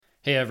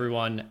Hey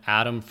everyone,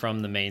 Adam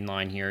from the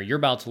Mainline here. You're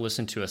about to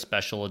listen to a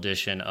special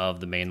edition of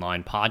the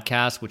Mainline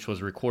podcast, which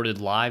was recorded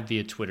live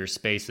via Twitter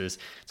Spaces.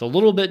 It's a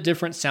little bit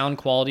different sound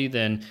quality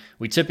than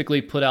we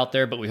typically put out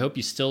there, but we hope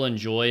you still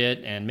enjoy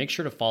it. And make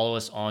sure to follow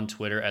us on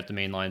Twitter at the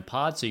Mainline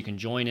Pod so you can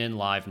join in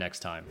live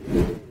next time.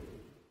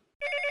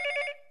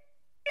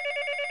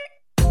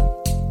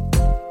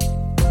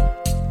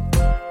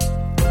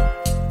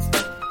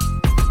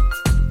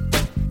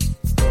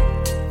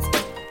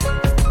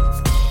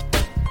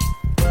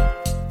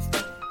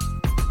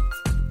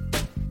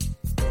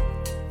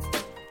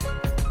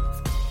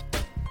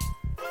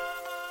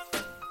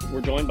 We're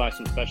joined by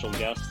some special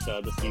guests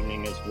this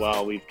evening as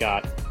well. We've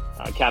got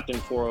Captain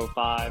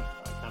 405,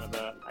 kind of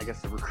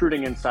the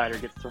recruiting insider,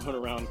 gets thrown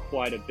around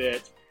quite a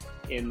bit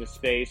in the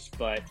space,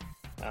 but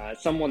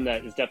someone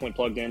that is definitely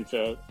plugged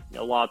into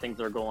a lot of things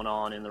that are going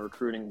on in the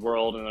recruiting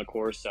world. And of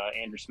course,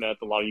 Andrew Smith,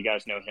 a lot of you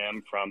guys know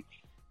him from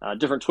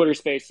different Twitter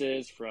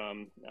spaces,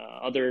 from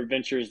other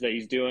ventures that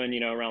he's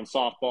doing, around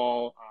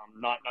softball.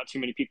 Not too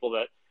many people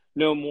that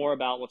know more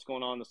about what's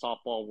going on in the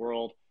softball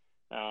world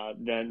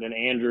than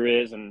Andrew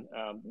is, and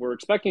we're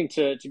expecting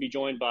to be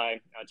joined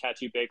by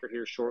Tattoo Baker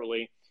here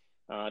shortly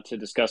to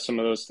discuss some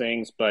of those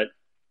things. But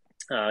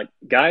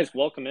guys,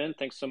 welcome in.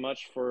 Thanks so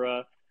much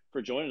for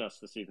joining us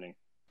this evening.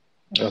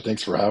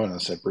 Thanks for having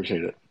us. I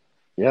appreciate it.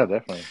 Yeah,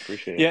 definitely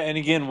appreciate it. Yeah, and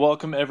again,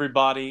 welcome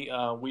everybody.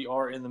 We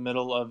are in the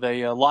middle of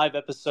a live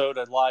episode,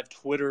 a live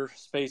Twitter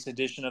Space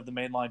edition of the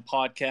Mainline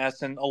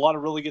podcast, and a lot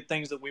of really good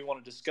things that we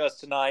want to discuss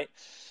tonight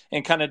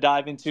and kind of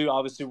dive into.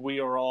 Obviously, we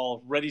are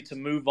all ready to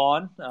move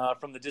on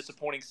from the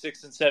disappointing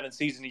 6 and 7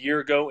 season a year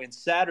ago, and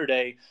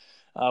Saturday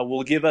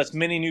will give us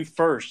many new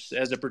firsts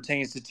as it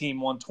pertains to Team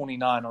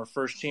 129. Our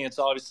first chance,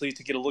 obviously,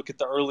 to get a look at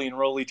the early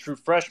enrollee true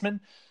freshmen.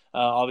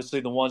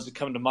 Obviously, the ones that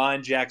come to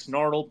mind, Jackson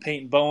Arnold,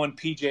 Peyton Bowen,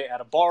 PJ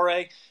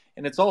Atabare.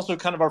 And it's also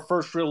kind of our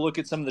first real look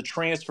at some of the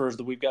transfers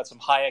that we've got some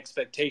high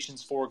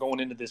expectations for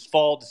going into this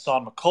fall.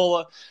 Desan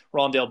McCullough,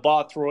 Rondell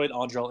Bothroyd,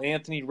 Andrell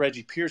Anthony,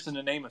 Reggie Pearson,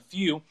 to name a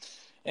few.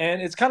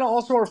 And it's kind of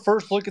also our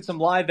first look at some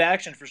live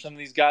action for some of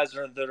these guys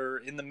that are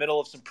in the middle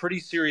of some pretty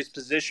serious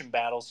position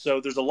battles.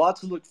 So there's a lot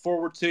to look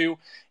forward to,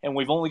 and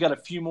we've only got a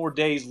few more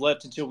days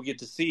left until we get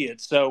to see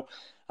it. So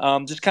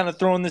just kind of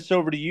throwing this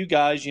over to you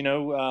guys,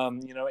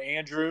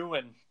 Andrew,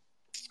 and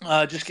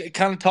just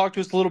kind of talk to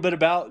us a little bit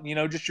about,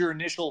 just your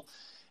initial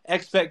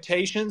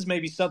expectations,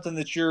 maybe something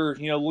that you're,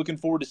 looking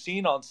forward to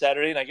seeing on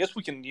Saturday. And I guess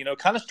we can,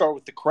 kind of start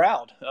with the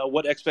crowd,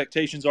 what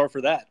expectations are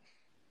for that.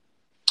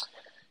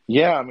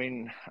 Yeah, I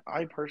mean,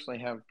 I personally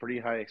have pretty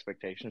high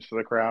expectations for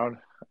the crowd.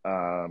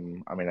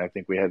 I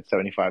think we had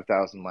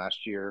 75,000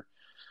 last year.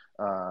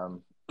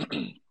 And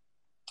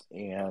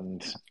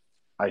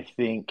I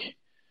think,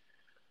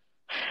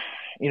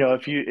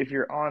 if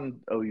you're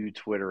on OU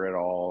Twitter at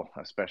all,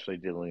 especially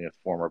dealing with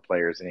former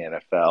players in the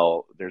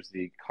NFL, there's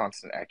the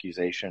constant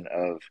accusation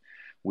of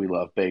we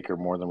love Baker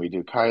more than we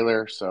do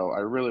Kyler. So I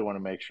really want to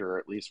make sure,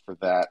 at least for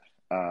that,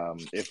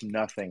 if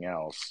nothing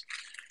else,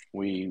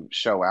 we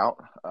show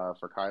out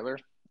for Kyler.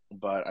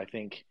 But I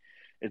think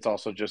it's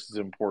also just as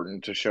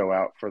important to show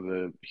out for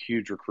the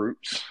huge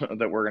recruits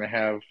that we're going to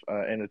have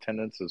in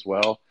attendance as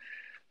well.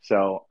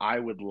 So I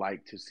would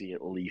like to see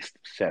at least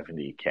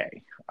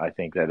 70K. I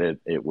think that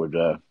it would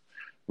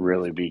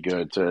really be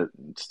good to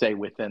stay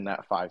within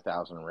that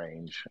 5,000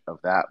 range of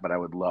that, but I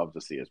would love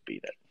to see us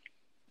beat it.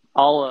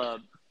 I'll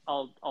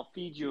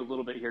feed you a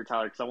little bit here,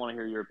 Tyler, because I want to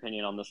hear your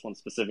opinion on this one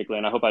specifically,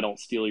 and I hope I don't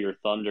steal your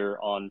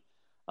thunder on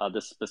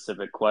this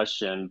specific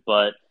question.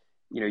 But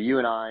you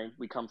and I,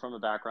 we come from a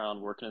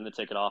background working in the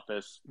ticket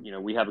office.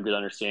 We have a good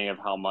understanding of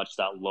how much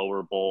that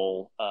lower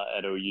bowl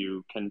at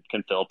OU can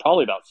fill.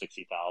 Probably about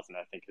 60,000,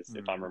 I think,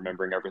 if I'm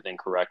remembering everything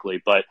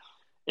correctly. But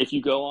if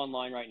you go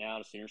online right now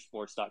to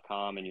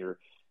seniorsports.com and you're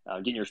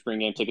getting your spring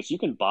game tickets, you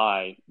can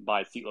buy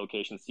seat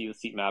locations, see the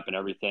seat map and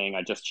everything.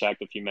 I just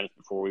checked a few minutes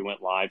before we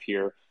went live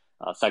here.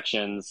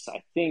 Sections,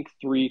 I think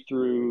 3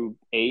 through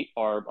 8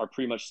 are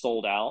pretty much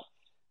sold out.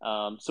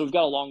 So we've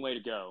got a long way to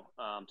go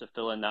to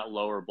fill in that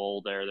lower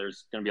bowl there.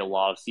 There's going to be a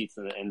lot of seats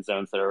in the end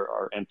zones that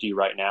are empty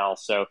right now.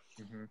 So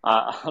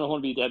I don't want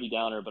to be Debbie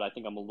Downer, but I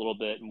think I'm a little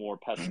bit more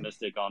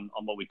pessimistic on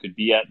what we could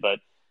be at. But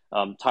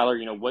Tyler,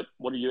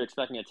 what are you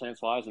expecting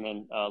attendance-wise? And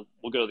then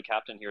we'll go to the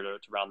captain here to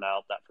round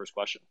out that first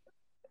question.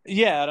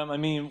 Yeah, Adam.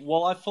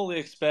 I fully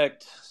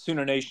expect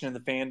Sooner Nation and the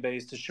fan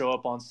base to show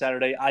up on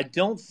Saturday. I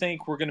don't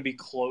think we're going to be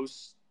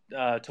close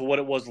to what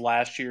it was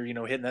last year,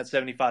 hitting that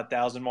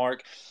 75,000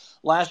 mark.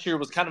 Last year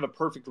was kind of a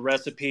perfect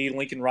recipe.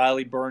 Lincoln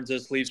Riley burns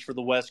us, leaves for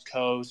the West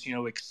Coast.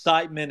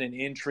 Excitement and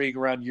intrigue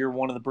around year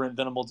one of the Brent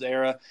Venables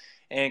era.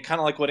 And kind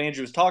of like what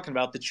Andrew was talking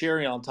about, the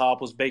cherry on top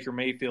was Baker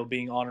Mayfield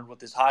being honored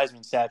with his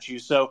Heisman statue.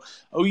 So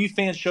OU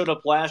fans showed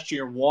up last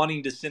year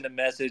wanting to send a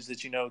message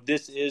that,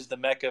 this is the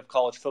mecca of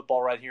college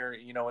football right here,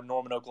 in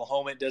Norman,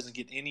 Oklahoma. It doesn't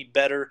get any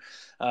better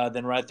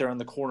than right there on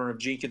the corner of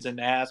Jenkins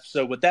and Asp.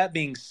 So with that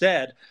being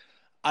said,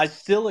 I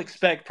still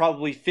expect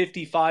probably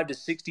 55 to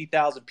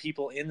 60,000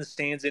 people in the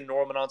stands in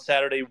Norman on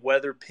Saturday,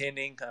 weather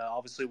pending.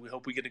 Obviously, we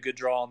hope we get a good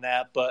draw on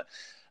that. But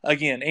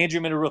again, Andrew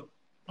made a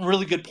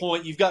really good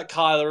point. You've got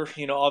Kyler.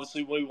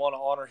 Obviously we want to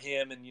honor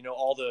him and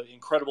all the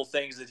incredible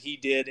things that he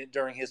did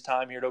during his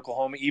time here at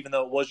Oklahoma. Even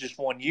though it was just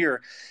 1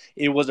 year,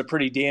 it was a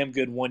pretty damn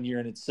good 1 year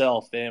in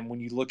itself. And when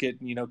you look at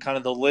kind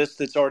of the list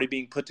that's already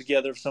being put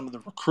together of some of the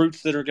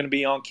recruits that are going to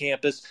be on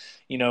campus,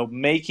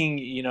 making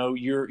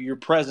your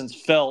presence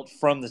felt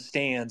from the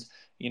stands.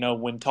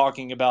 When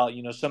talking about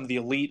some of the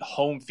elite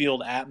home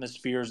field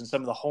atmospheres and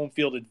some of the home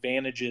field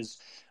advantages.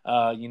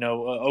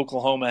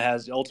 Oklahoma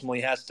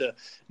ultimately has to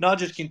not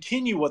just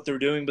continue what they're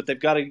doing, but they've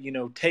got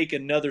to, take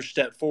another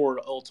step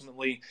forward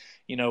ultimately,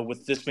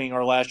 with this being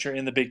our last year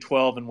in the Big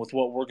 12 and with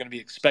what we're going to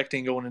be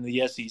expecting going into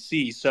the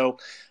SEC. So,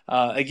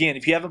 again,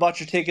 if you haven't bought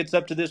your tickets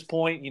up to this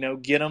point,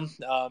 get them,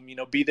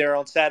 be there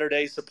on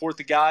Saturday, support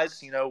the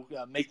guys,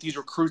 make these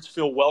recruits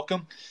feel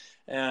welcome.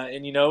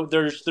 And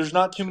there's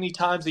not too many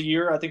times a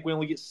year. I think we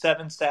only get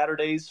 7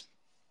 Saturdays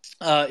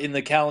in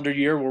the calendar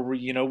year where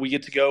we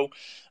get to go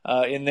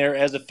in there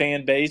as a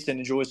fan base and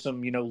enjoy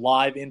some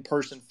live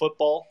in-person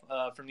football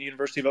from the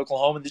University of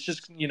Oklahoma. And this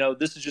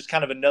is just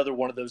kind of another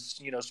one of those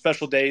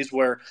special days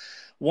where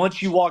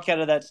once you walk out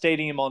of that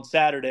stadium on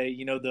Saturday,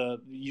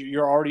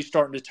 you're already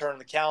starting to turn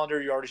the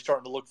calendar. You're already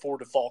starting to look forward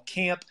to fall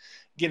camp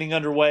getting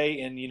underway,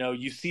 and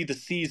you see the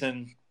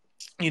season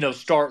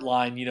start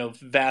line,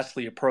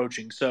 vastly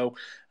approaching. So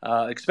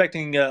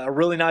expecting a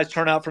really nice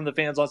turnout from the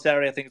fans on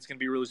Saturday. I think it's going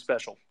to be really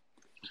special.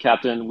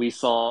 Captain, we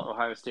saw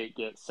Ohio State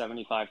get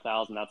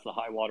 75,000. That's the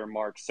high water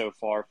mark so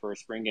far for a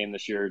spring game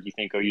this year. Do you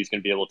think OU is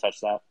going to be able to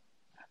touch that?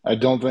 I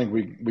don't think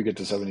we get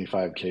to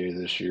 75K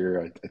this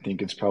year. I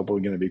think it's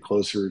probably going to be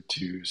closer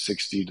to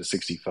 60 to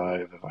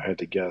 65 if I had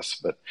to guess.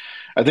 But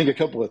I think a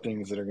couple of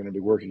things that are going to be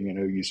working in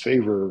OU's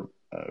favor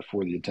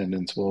for the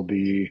attendance will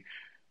be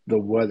the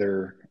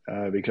weather,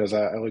 because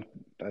I looked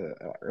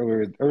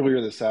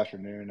earlier this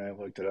afternoon. I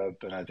looked it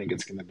up, and I think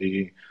it's going to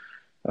be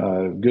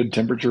good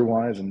temperature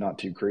wise and not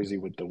too crazy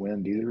with the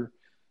wind either,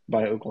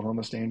 by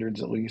Oklahoma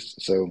standards at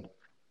least. So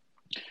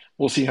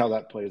we'll see how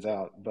that plays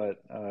out. But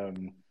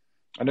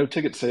I know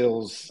ticket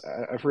sales,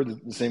 I've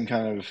heard the same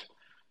kind of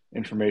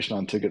information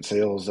on ticket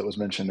sales that was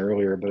mentioned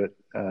earlier, but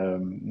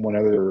one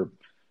other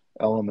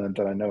element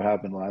that I know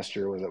happened last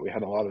year was that we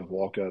had a lot of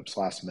walk-ups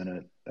last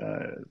minute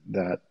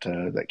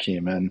that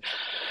came in.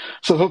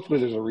 So hopefully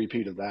there's a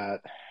repeat of that,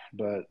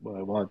 but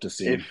we'll have to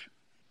see.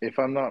 If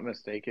I'm not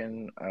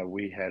mistaken,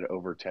 we had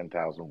over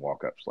 10,000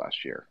 walk-ups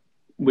last year.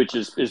 Which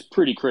is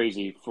pretty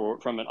crazy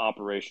from an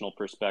operational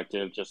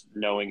perspective, just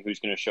knowing who's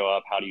going to show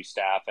up, how do you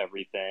staff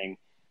everything.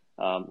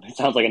 It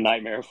sounds like a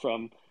nightmare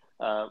from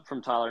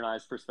Tyler and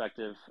I's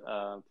perspective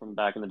from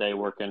back in the day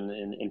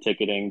working in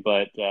ticketing.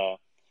 But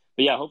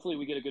yeah, hopefully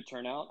we get a good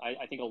turnout.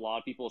 I think a lot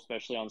of people,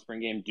 especially on spring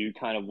game, do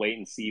kind of wait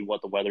and see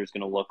what the weather's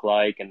going to look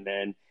like and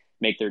then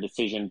make their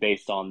decision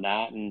based on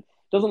that. And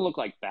it doesn't look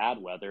like bad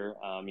weather.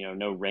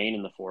 No rain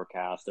in the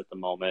forecast at the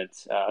moment,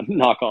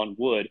 knock on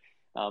wood.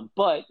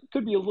 But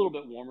could be a little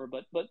bit warmer,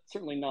 but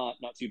certainly not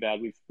too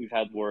bad. We've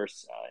had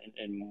worse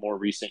in more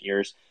recent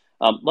years.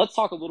 Let's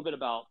talk a little bit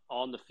about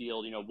on the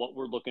field, what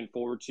we're looking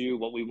forward to,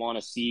 what we want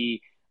to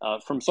see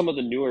from some of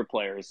the newer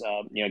players,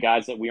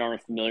 guys that we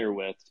aren't familiar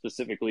with,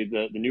 specifically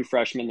the new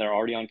freshmen that are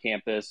already on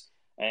campus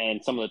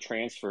and some of the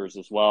transfers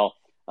as well.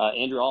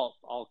 Andrew,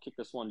 I'll kick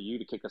this one to you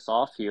to kick us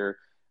off here.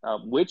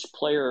 Which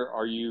player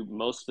are you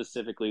most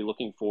specifically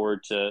looking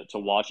forward to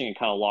watching and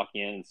kind of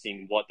locking in and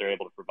seeing what they're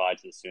able to provide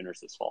to the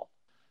Sooners this fall?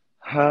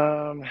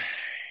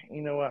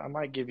 You know what? I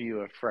might give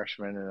you a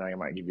freshman and I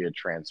might give you a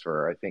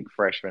transfer. I think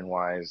freshman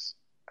wise,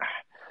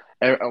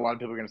 a lot of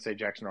people are going to say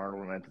Jackson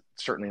Arnold, and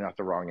it's certainly not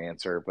the wrong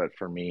answer. But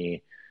for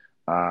me,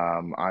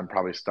 I'm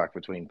probably stuck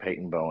between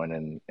Peyton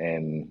Bowen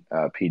and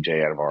PJ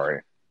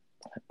Adebawore.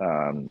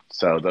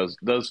 So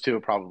those two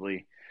are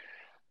probably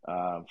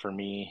for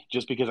me,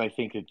 just because I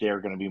think that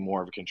they're going to be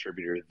more of a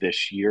contributor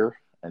this year,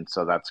 and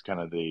so that's kind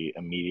of the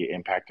immediate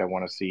impact I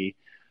want to see.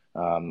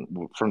 From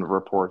the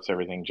reports,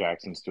 everything,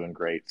 Jackson's doing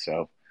great.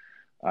 So,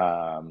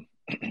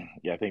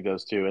 yeah, I think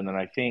those two. And then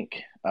I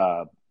think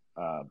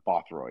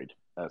Bothroyd,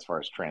 as far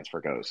as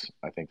transfer goes,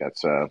 I think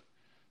that's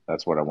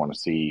what I want to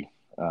see,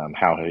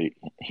 how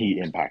he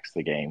impacts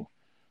the game,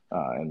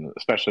 and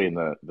especially in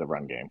the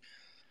run game.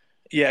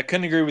 Yeah, I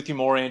couldn't agree with you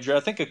more, Andrew.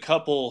 I think a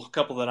couple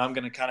that I'm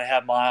going to kind of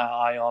have my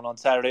eye on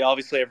Saturday.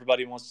 Obviously,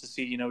 everybody wants to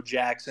see,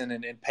 Jackson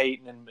and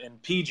Peyton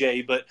and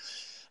PJ, but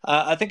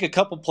I think a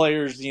couple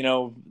players,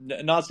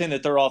 not saying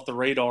that they're off the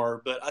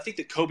radar, but I think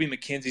that Kobe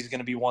McKenzie is going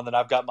to be one that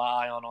I've got my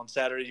eye on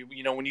Saturday.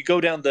 When you go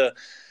down the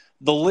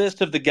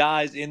list of the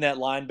guys in that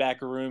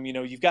linebacker room,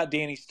 you've got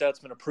Danny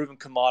Stutzman, a proven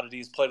commodity.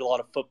 He's played a lot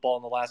of football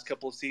in the last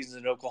couple of seasons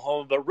in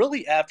Oklahoma. But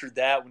really after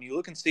that, when you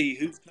look and see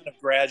who's kind of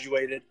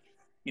graduated,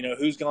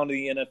 who's gone to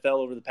the NFL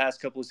over the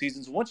past couple of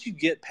seasons. Once you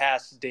get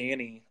past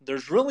Danny,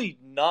 there's really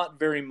not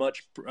very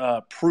much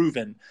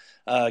proven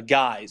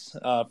guys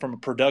from a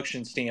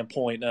production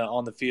standpoint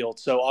on the field.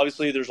 So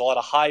obviously there's a lot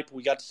of hype.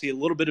 We got to see a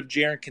little bit of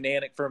Jaren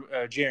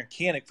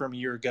Kanak from a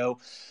year ago.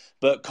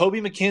 But Kobe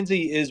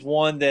McKenzie is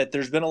one that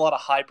there's been a lot of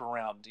hype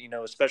around,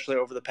 especially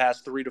over the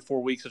past 3 to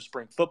 4 weeks of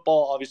spring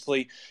football.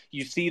 Obviously,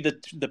 you see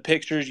the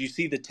pictures, you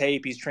see the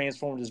tape. He's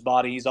transformed his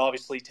body. He's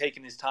obviously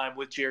taken his time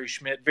with Jerry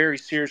Schmidt very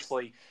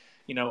seriously,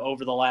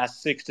 over the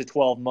last 6 to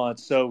 12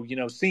 months. So,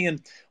 seeing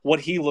what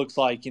he looks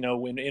like,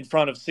 in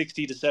front of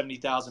 60 to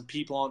 70,000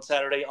 people on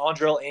Saturday.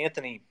 Andrel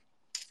Anthony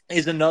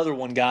is another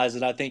one, guys,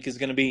 that I think is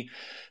going to be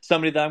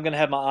somebody that I'm going to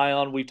have my eye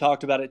on. We've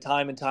talked about it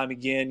time and time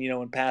again,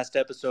 in past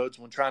episodes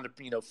when trying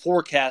to,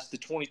 forecast the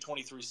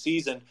 2023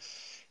 season.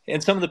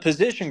 And some of the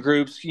position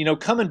groups,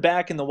 coming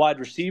back in the wide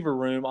receiver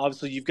room,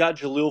 obviously you've got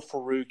Jalil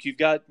Farouk, you've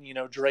got,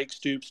 Drake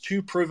Stoops,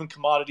 two proven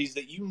commodities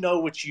that you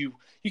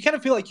kind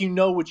of feel like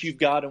what you've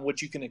got and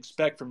what you can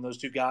expect from those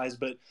two guys.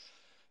 But,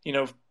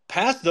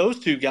 past those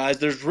two guys,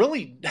 there's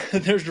really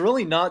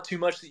not too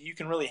much that you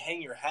can really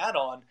hang your hat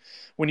on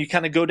when you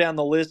kind of go down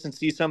the list and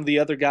see some of the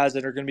other guys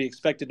that are going to be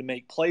expected to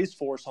make plays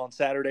for us on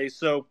Saturday.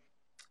 So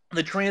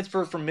the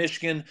transfer from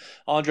Michigan,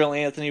 Andrel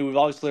Anthony, we've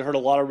obviously heard a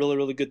lot of really,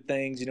 really good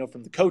things,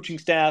 from the coaching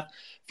staff,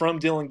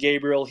 from Dylan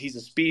Gabriel. He's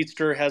a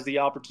speedster, has the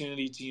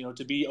opportunity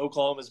to be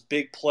Oklahoma's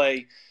big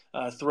play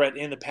threat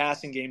in the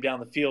passing game down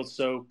the field.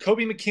 So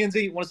Kobe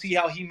McKenzie, want to see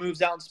how he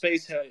moves out in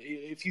space,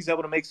 if he's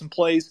able to make some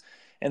plays.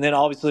 And then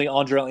obviously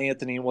Andrel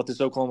Anthony and what this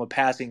Oklahoma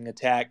passing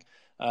attack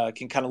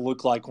can kind of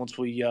look like once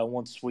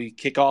we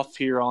kick off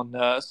here on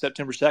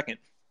September 2nd.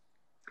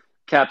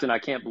 Captain, I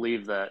can't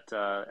believe that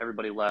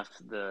everybody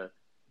left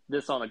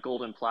this on a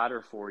golden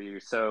platter for you.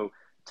 So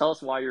tell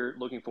us why you're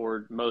looking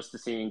forward most to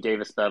seeing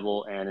Davis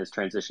Beville and his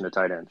transition to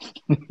tight end.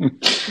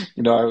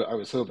 I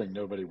was hoping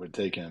nobody would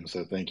take him,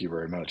 so thank you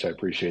very much. I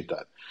appreciate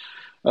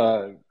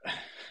that.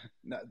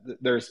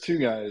 There's two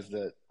guys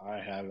that I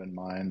have in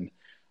mind.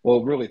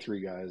 Well, really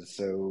three guys.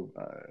 So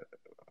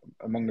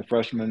among the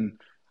freshmen,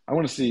 I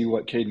want to see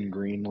what Caden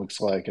Green looks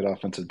like at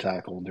offensive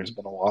tackle. There's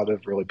been a lot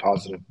of really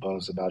positive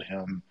buzz about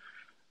him,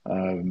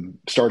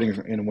 starting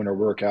in winter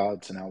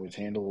workouts and how he's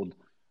handled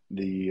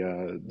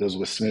those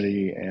with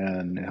Smitty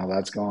and how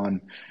that's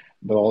gone.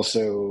 But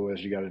also,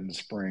 as you got into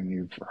spring,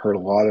 you've heard a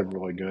lot of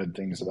really good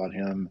things about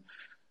him.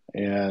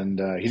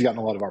 And he's gotten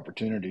a lot of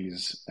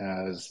opportunities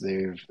as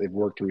they've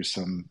worked through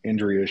some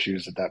injury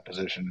issues at that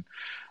position.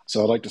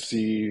 So I'd like to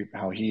see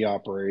how he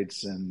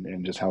operates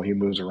and just how he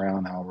moves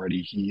around, how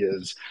ready he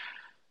is.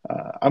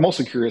 I'm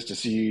also curious to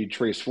see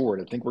Trace Ford.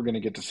 I think we're going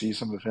to get to see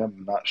some of him.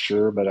 I'm not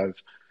sure, but I've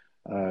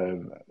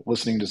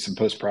listening to some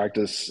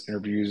post-practice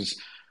interviews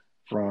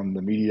from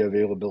the media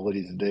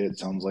availability today. It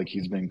sounds like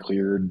he's been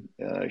cleared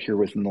here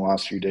within the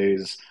last few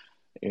days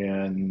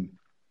and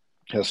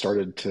has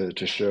started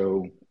to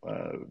show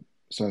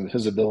some of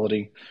his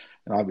ability.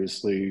 And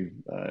obviously,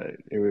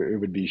 it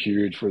would be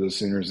huge for the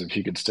Sooners if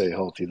he could stay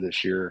healthy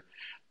this year.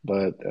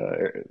 But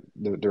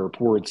the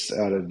reports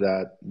out of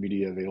that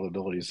media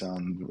availability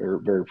sound very,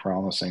 very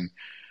promising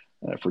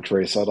for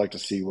Trace. So I'd like to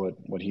see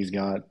what he's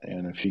got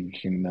and if he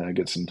can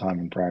get some time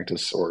in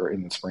practice or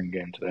in the spring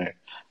game today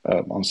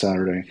on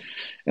Saturday.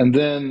 And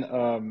then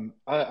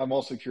I'm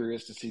also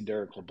curious to see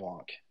Derek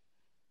LeBlanc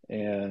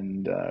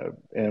and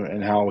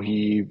how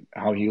he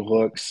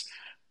looks.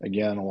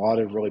 Again, a lot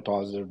of really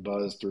positive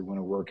buzz through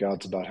winter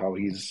workouts about how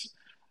he's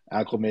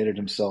acclimated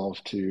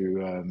himself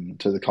to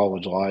the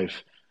college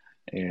life,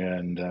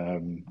 and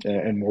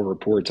more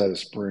reports out of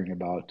spring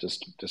about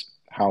just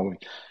how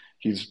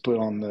he's put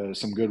on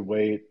some good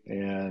weight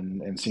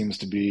and seems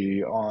to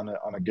be on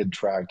a good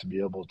track to be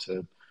able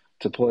to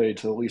play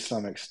to at least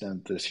some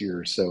extent this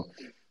year. So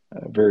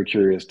very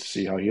curious to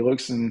see how he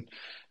looks and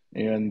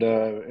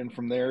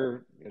from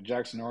there,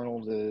 Jackson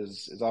Arnold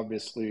is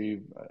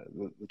obviously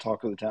the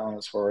talk of the town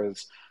as far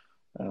as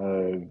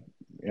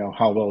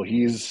how well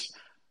he's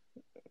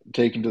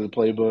taken to the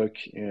playbook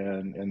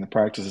and the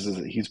practices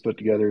that he's put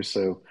together.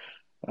 So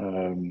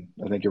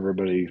I think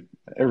everybody's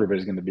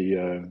going to be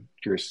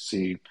curious to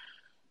see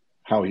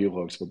how he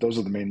looks. But those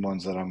are the main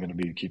ones that I'm going to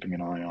be keeping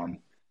an eye on.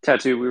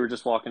 Tattoo, we were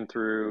just walking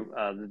through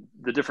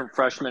the different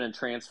freshmen and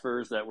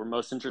transfers that we're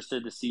most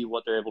interested to see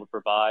what they're able to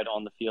provide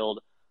on the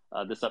field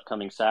this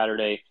upcoming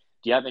Saturday.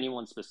 Do you have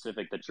anyone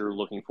specific that you're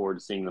looking forward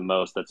to seeing the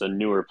most that's a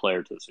newer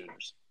player to the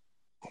Sooners?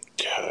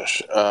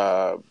 Gosh,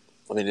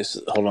 let me just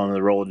hold on to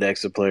the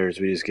Rolodex of players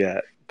we just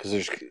got, because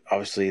there's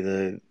obviously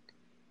the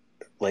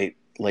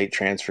late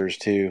transfers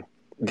too.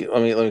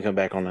 Let me come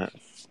back on that.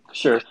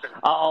 Sure.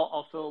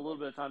 I'll fill a little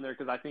bit of time there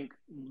because I think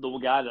the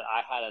guy that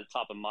I had at the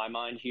top of my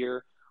mind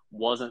here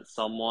wasn't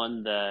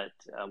someone that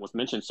was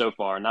mentioned so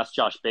far, and that's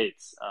Josh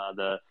Bates,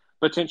 the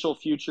potential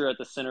future at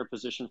the center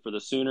position for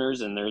the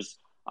Sooners. And there's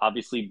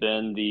obviously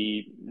been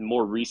the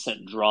more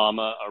recent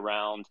drama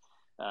around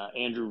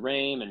Andrew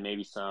Rame and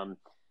maybe some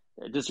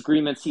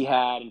disagreements he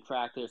had in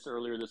practice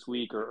earlier this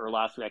week or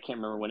last week. I can't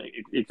remember when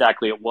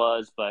exactly it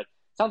was, but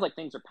it sounds like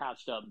things are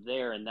patched up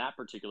there in that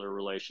particular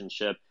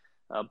relationship.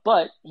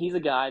 But he's a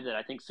guy that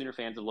I think Sooner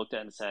fans have looked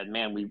at and said,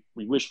 man,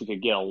 we wish we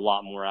could get a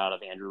lot more out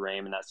of Andrew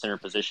Raym in that center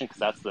position, because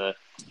that's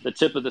the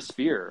tip of the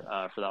spear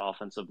for that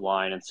offensive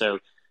line. And so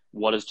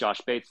what does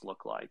Josh Bates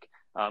look like?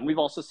 We've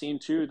also seen,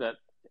 too, that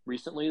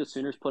recently the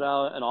Sooners put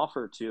out an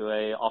offer to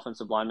a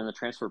offensive lineman in the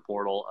transfer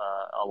portal,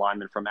 a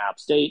lineman from App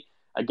State,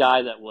 a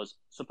guy that was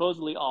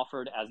supposedly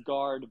offered as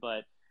guard,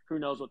 but who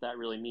knows what that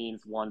really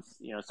means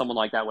once, someone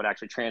like that would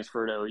actually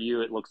transfer to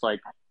OU. It looks like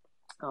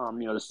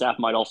the staff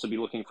might also be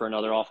looking for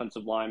another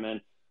offensive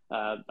lineman.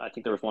 I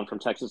think there was one from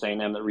Texas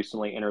A&M that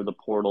recently entered the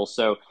portal.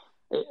 So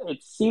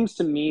it seems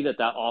to me that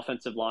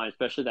offensive line,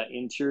 especially that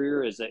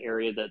interior, is the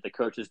area that the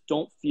coaches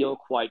don't feel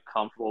quite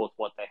comfortable with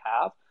what they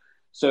have.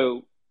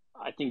 So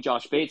I think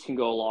Josh Bates can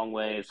go a long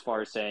way as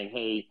far as saying,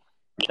 hey,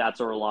 that's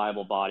a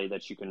reliable body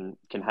that you can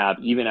have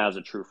even as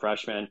a true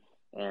freshman.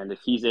 And if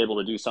he's able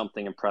to do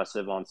something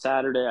impressive on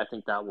Saturday, I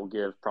think that will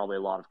give probably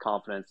a lot of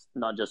confidence,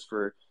 not just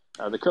for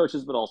the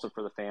coaches, but also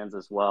for the fans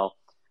as well.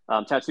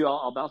 Tattoo,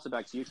 I'll bounce it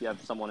back to you if you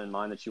have someone in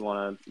mind that you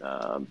want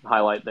to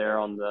highlight there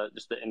on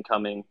just the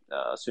incoming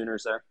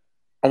Sooners there.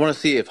 I want to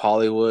see if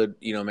Hollywood,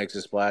 makes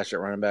a splash at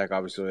running back.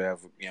 Obviously, we have,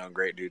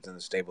 great dudes in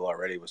the stable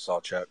already with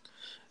Sawchuk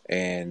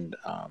and,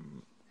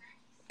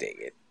 dang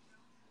it,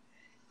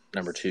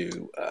 number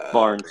 2.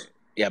 Barnes.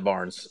 Yeah,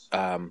 Barnes.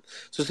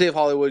 So see if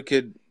Hollywood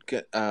could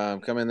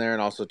come in there,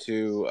 and also,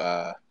 too,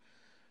 dang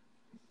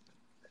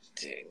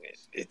it,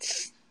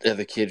 it's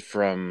the kid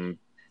from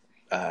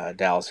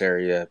Dallas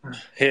area.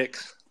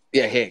 Hicks.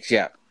 Yeah, Hicks,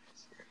 yeah.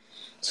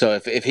 So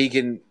if they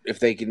can,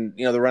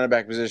 the running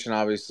back position,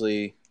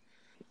 obviously,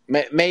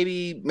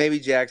 maybe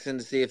Jackson,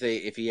 to see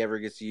if he ever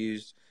gets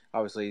used.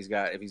 Obviously,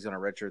 if he's going to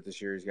redshirt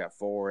this year, he's got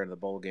 4 in the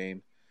bowl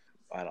game.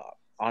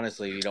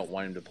 Honestly, you don't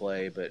want him to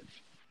play, but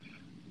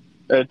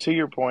to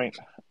your point,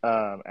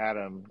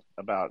 Adam,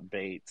 about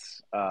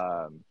Bates,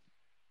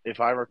 if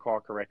I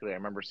recall correctly, I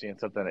remember seeing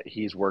something that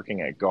he's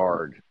working at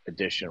guard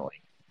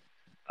additionally.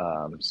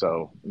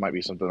 So it might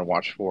be something to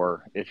watch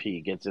for if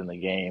he gets in the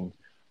game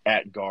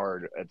at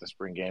guard at the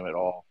spring game at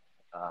all.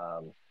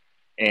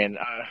 And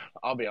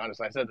I'll be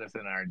honest, I said this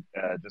in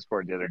our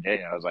Discord the other day,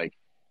 and I was like,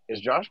 is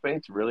Josh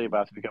Bates really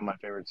about to become my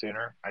favorite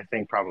Sooner? I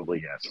think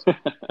probably yes.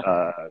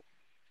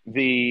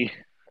 The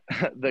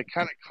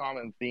kind of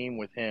common theme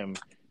with him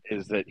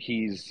is that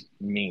he's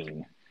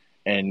mean.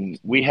 And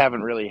we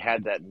haven't really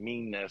had that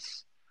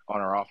meanness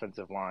on our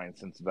offensive line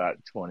since about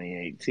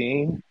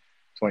 2018,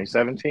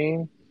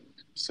 2017.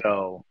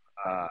 So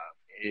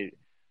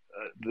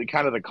the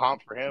kind of the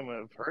comp for him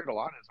I've heard a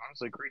lot is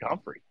honestly Creed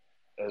Humphrey,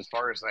 as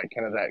far as that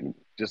kind of that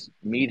just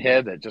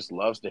meathead that just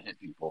loves to hit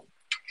people.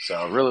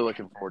 So really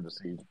looking forward to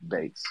see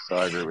Bates. So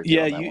I agree with you.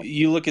 Yeah, on that one.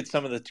 you look at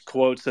some of the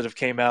quotes that have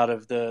came out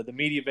of the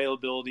media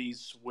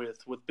availabilities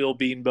with Bill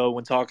Bedenbaugh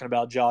when talking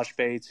about Josh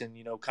Bates and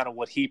kind of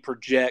what he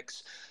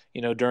projects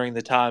during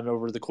the time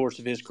over the course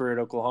of his career at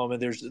Oklahoma.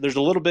 There's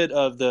a little bit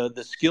of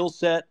the skill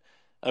set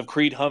of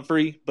Creed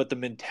Humphrey, but the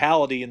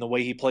mentality and the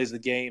way he plays the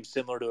game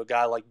similar to a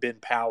guy like Ben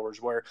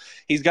Powers, where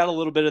he's got a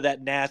little bit of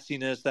that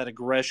nastiness, that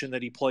aggression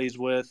that he plays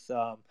with.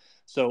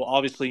 So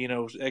obviously,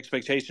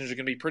 expectations are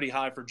going to be pretty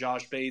high for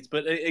Josh Bates.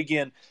 But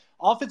again,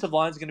 offensive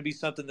line is going to be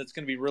something that's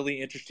going to be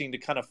really interesting to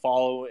kind of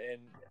follow.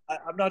 And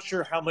I'm not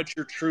sure how much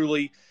you're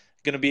truly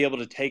going to be able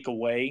to take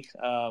away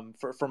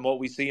from what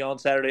we see on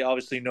Saturday.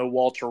 Obviously, no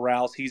Walter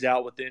Rouse. He's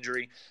out with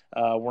injury.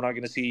 We're not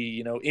going to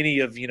see, any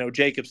of,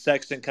 Jacob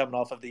Sexton coming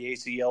off of the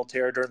ACL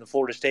tear during the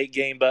Florida State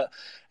game. But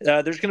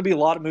there's going to be a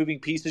lot of moving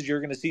pieces.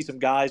 You're going to see some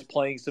guys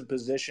playing some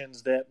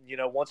positions that,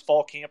 once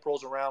fall camp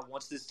rolls around,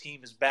 once this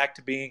team is back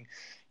to being,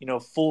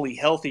 fully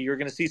healthy, you're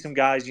going to see some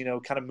guys,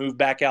 kind of move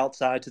back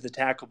outside to the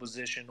tackle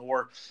position.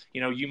 Or,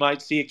 you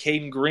might see a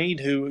Caden Green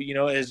who,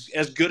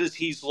 as good as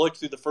he's looked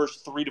through the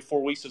first 3 to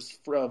 4 weeks of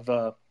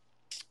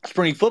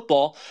spring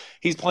football,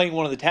 he's playing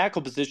one of the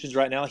tackle positions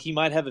right now. He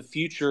might have a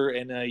future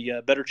and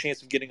a better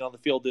chance of getting on the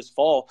field this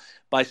fall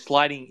by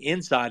sliding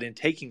inside and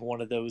taking one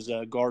of those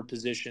guard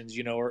positions,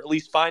 or at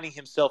least finding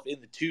himself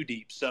in the 2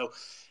 deep. So,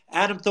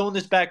 Adam, throwing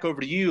this back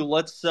over to you,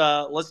 let's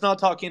not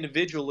talk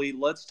individually.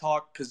 Let's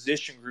talk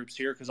position groups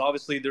here, because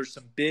obviously there's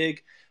some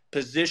big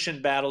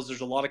position battles. There's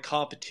a lot of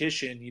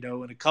competition,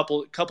 in a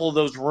couple of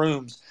those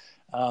rooms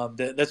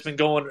that's been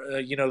going,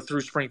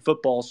 through spring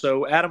football.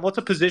 So, Adam, what's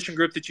a position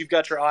group that you've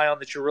got your eye on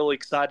that you're really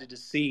excited to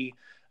see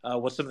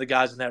what some of the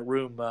guys in that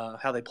room,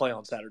 how they play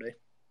on Saturday?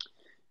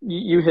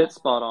 You hit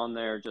spot on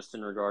there just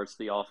in regards to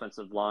the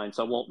offensive line,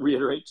 so I won't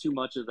reiterate too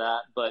much of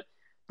that, but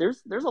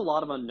there's a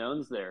lot of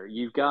unknowns there.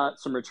 You've got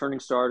some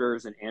returning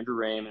starters in Andrew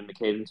Raym and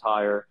McCaden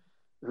Tyre,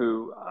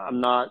 who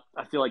I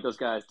feel like those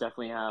guys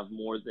definitely have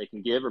more they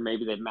can give, or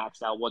maybe they've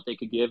maxed out what they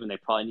could give and they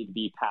probably need to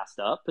be passed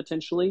up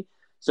potentially.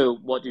 So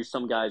what do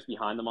some guys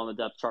behind them on the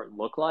depth chart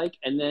look like?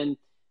 And then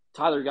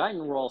Tyler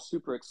Guyton, we're all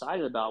super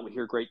excited about. We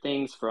hear great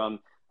things from,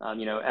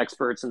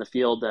 experts in the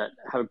field that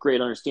have a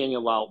great understanding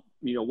about,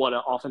 what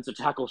an offensive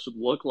tackle should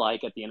look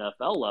like at the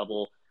NFL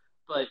level.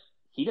 But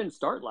he didn't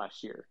start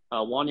last year.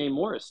 Wanya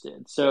Morris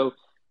did. So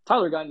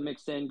Tyler Guyton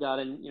mixed in, got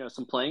in,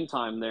 some playing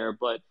time there.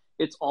 But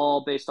it's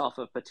all based off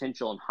of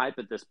potential and hype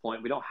at this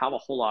point. We don't have a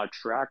whole lot of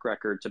track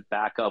record to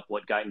back up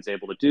what Guyton's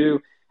able to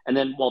do. And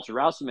then Walter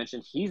Rouse, you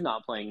mentioned, he's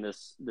not playing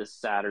this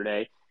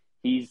Saturday.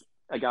 He's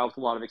a guy with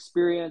a lot of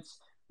experience,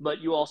 but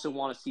you also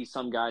want to see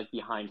some guys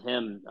behind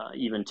him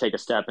even take a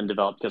step and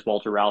develop, because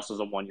Walter Rouse is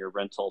a one-year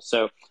rental.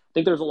 So I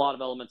think there's a lot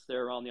of elements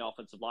there around the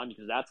offensive line,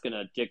 because that's going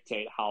to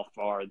dictate how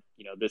far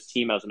this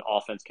team as an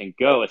offense can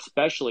go,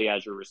 especially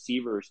as your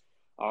receivers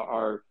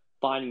are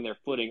finding their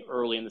footing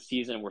early in the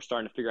season. We're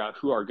starting to figure out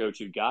who our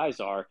go-to guys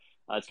are.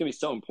 It's going to be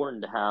so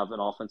important to have an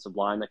offensive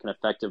line that can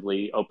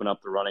effectively open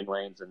up the running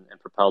lanes and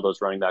propel those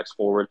running backs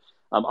forward.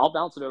 I'll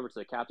bounce it over to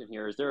the captain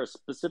here. Is there a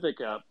specific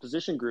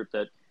position group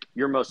that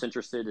you're most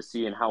interested to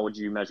see, and how would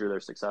you measure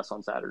their success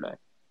on Saturday?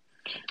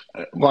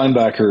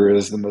 Linebacker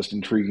is the most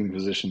intriguing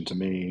position to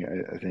me,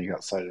 I think,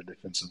 outside of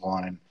defensive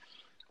line.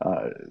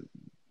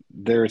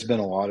 There's been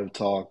a lot of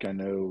talk, I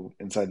know,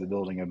 inside the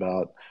building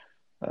about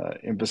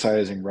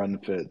emphasizing run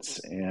fits,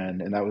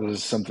 and that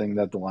was something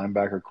that the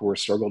linebacker core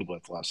struggled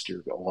with last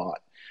year a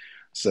lot.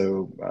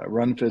 So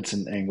run fits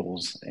and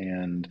angles,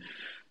 and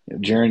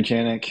Jaren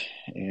Kanak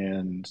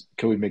and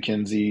Kobe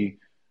McKenzie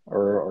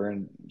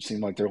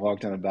seem like they're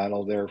locked in a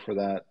battle there for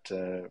that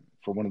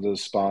for one of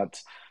those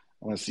spots.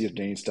 I want to see if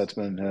Danny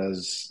Stutzman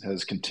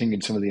has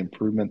continued some of the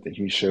improvement that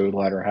he showed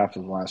latter half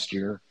of last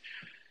year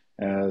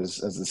as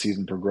the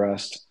season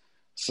progressed.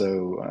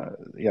 So,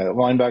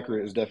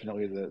 linebacker is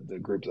definitely the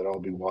group that I'll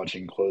be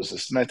watching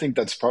closest. And I think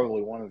that's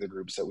probably one of the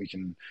groups that we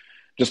can,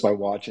 just by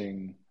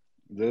watching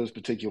those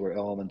particular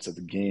elements of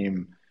the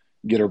game,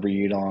 get a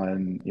read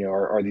on,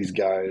 are these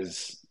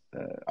guys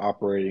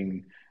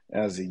operating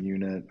as a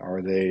unit?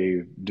 Are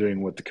they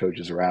doing what the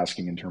coaches are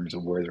asking in terms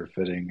of where they're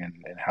fitting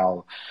and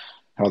how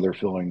they're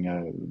filling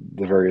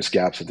the various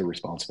gaps that they're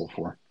responsible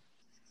for?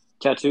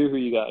 Tattoo, who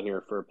you got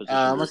here for a position?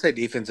 I'm going to say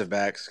defensive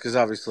backs, because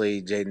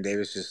obviously Jaden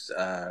Davis just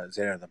is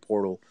in the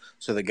portal.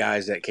 So the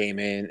guys that came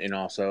in and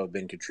also have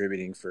been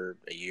contributing for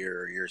a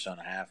year or so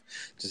and a half,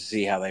 to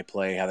see how they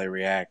play, how they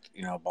react,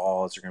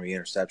 balls are going to be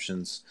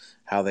interceptions,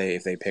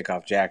 if they pick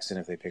off Jackson,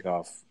 if they pick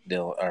off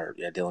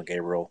Dylan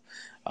Gabriel,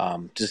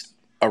 just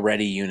a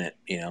ready unit,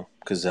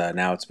 because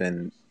now it's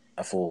been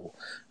a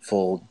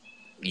full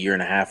year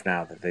and a half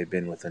now that they've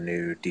been with a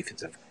new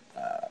defensive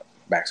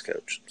backs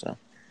coach. So.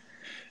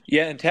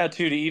 Yeah, and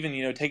Tattoo, to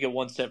even, take it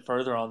one step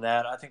further on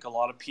that, I think a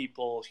lot of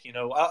people,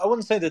 I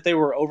wouldn't say that they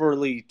were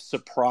overly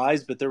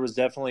surprised, but there was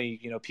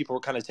definitely, people were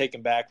kind of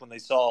taken back when they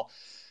saw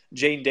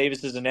Jaden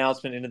Davis's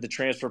announcement into the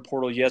transfer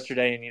portal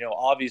yesterday. And,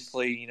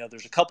 obviously,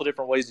 there's a couple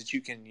different ways that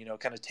you can,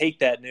 kind of take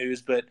that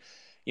news. But,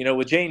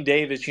 with Jaden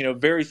Davis,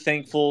 very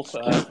thankful,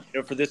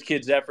 for this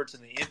kid's efforts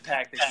and the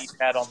impact that he's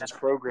had on this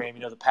program.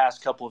 The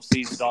past couple of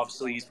seasons,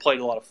 obviously, he's played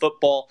a lot of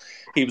football.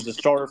 He was a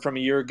starter from a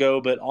year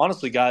ago. But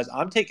honestly, guys,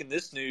 I'm taking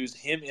this news,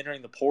 him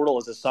entering the portal,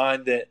 as a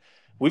sign that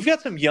we've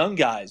got some young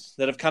guys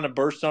that have kind of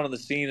burst onto the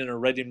scene and are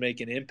ready to make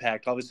an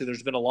impact. Obviously,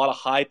 there's been a lot of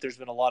hype. There's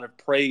been a lot of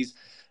praise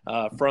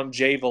from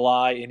Jay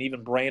Valai and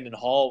even Brandon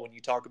Hall when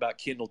you talk about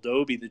Kendall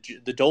Dolby,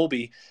 the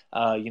Dolby,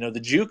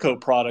 the JUCO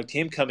product,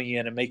 him coming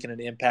in and making an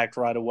impact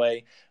right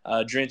away.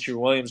 Drencher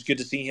Williams, good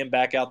to see him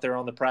back out there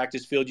on the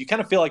practice field. You kind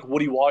of feel like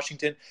Woody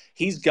Washington,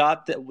 he's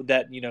got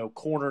that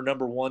corner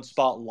number one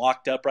spot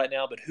locked up right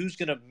now, but who's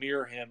going to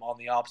mirror him on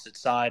the opposite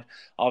side?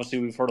 Obviously,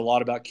 we've heard a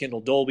lot about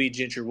Kendall Dolby.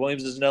 Drencher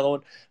Williams is another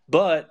one,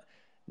 but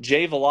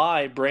Jay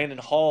Valai, Brandon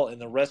Hall, and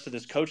the rest of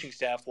this coaching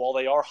staff, while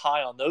they are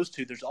high on those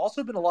two, there's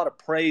also been a lot of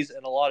praise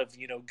and a lot of,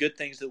 good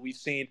things that we've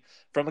seen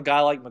from a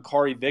guy like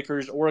Makari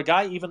Vickers, or a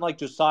guy even like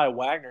Josiah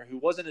Wagner, who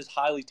wasn't as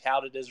highly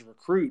touted as a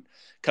recruit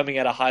coming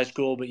out of high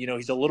school, but,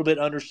 he's a little bit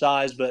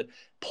undersized, but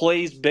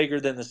plays bigger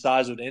than the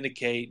size would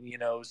indicate,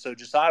 So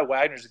Josiah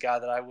Wagner's a guy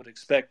that I would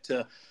expect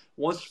to,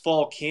 once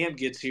fall camp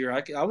gets here,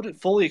 I would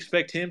fully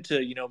expect him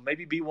to,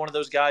 maybe be one of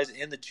those guys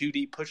in the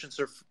 2D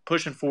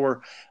pushing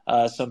for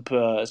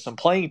some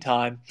playing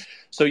time.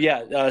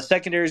 So,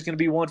 secondary is going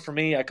to be one for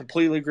me. I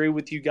completely agree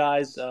with you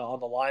guys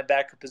on the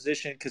linebacker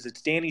position, because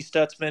it's Danny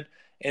Stutzman,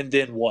 and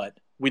then what?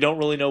 We don't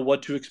really know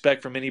what to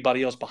expect from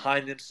anybody else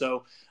behind them.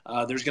 So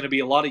there's going to be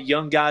a lot of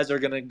young guys that are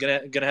going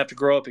to have to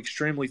grow up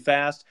extremely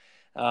fast.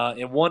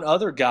 And one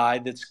other guy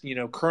that's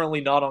currently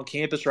not on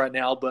campus right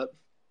now, but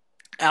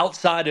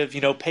outside of,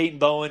 Peyton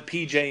Bowen,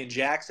 PJ, and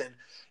Jackson,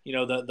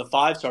 the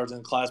five stars in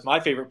the class, my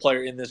favorite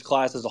player in this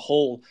class as a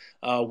whole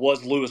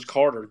was Lewis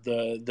Carter,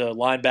 the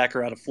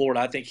linebacker out of Florida.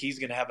 I think he's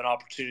going to have an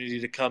opportunity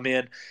to come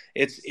in.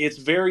 It's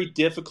very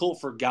difficult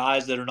for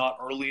guys that are not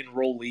early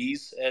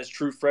enrollees as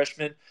true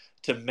freshmen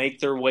to make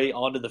their way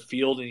onto the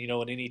field and,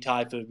 in any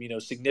type of,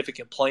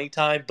 significant playing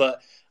time.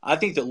 But I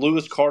think that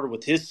Lewis Carter,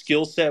 with his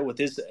skill set, with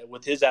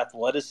his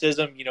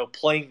athleticism,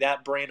 playing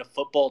that brand of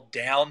football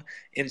down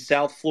in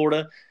South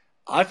Florida,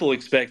 I fully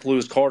expect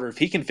Lewis Carter, if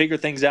he can figure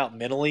things out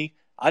mentally,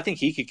 I think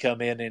he could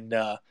come in and,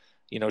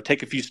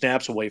 take a few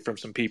snaps away from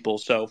some people.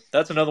 So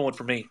that's another one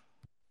for me.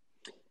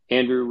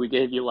 Andrew, we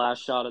gave you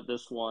last shot at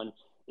this one.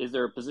 Is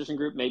there a position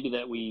group maybe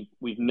that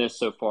we've missed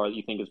so far that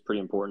you think is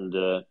pretty important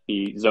to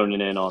be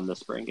zoning in on this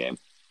spring game?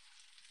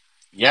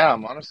 Yeah,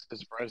 I'm honestly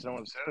surprised no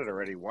one said it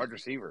already. Wide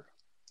receiver.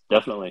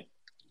 Definitely.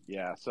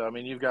 Yeah, so I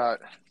mean,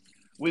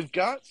 we've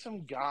got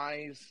some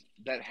guys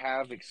that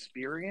have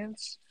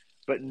experience,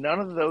 but none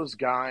of those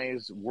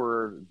guys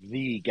were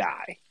the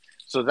guy.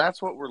 So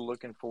that's what we're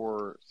looking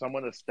for,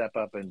 someone to step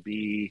up and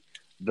be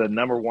the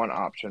number one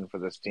option for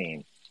this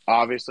team.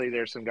 Obviously,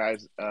 there's some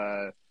guys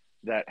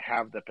that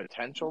have the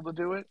potential to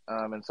do it,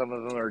 and some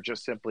of them are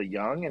just simply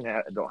young and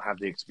don't have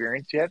the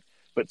experience yet,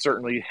 but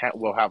certainly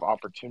will have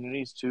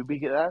opportunities to be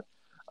that.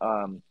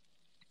 Um,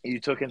 you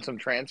took in some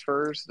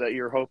transfers that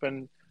you're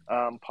hoping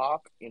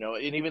pop,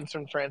 and even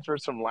some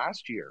transfers from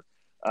last year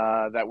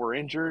that were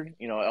injured.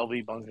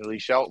 LV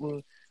Bunkley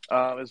Shelton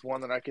is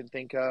one that I can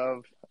think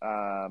of.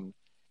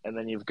 And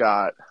then you've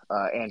got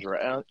Andrew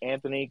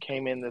Anthony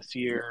came in this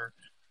year.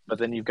 But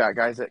then you've got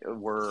guys that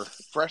were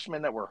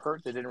freshmen that were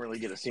hurt. They didn't really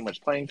get to see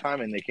much playing time.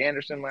 And Nick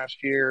Anderson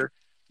last year.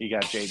 You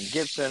got Jaden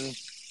Gibson.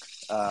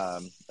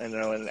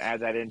 And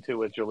add that into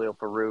with Jaleel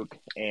Farouk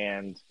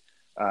and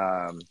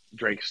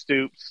Drake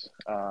Stoops.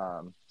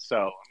 So, I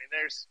mean,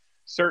 there's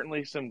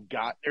certainly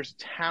there's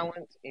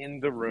talent in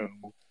the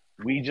room.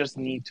 We just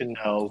need to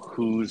know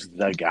who's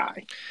the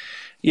guy.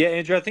 Yeah,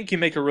 Andrew, I think you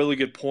make a really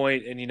good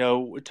point. And,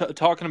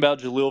 talking about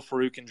Jaleel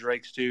Farouk and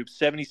Drake Stoops,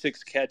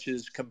 76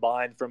 catches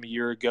combined from a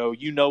year ago.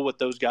 You know what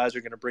those guys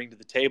are going to bring to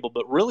the table.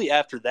 But really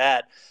after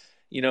that,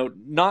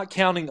 not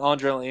counting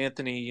Andrel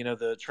Anthony,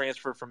 the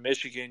transfer from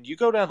Michigan, you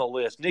go down the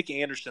list. Nick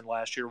Anderson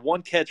last year,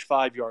 1 catch,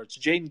 5 yards.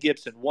 Jaden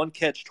Gibson, 1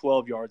 catch,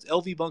 12 yards.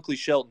 LV Bunkley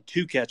Shelton,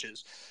 2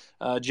 catches.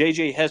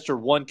 J.J. Hester,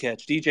 1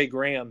 catch. DJ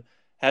Graham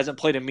hasn't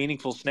played a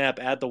meaningful snap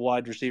at the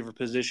wide receiver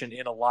position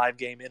in a live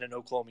game in an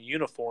Oklahoma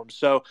uniform.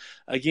 So,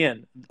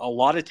 again, a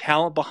lot of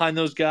talent behind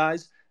those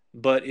guys,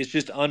 but it's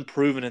just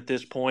unproven at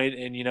this point.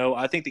 And,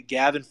 I think that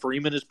Gavin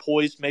Freeman is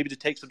poised maybe to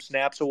take some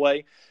snaps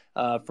away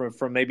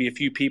from maybe a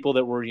few people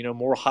that were,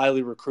 more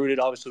highly recruited.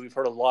 Obviously, we've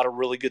heard a lot of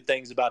really good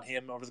things about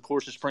him over the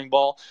course of spring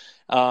ball.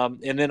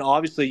 And then,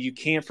 obviously, you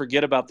can't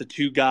forget about the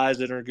 2 guys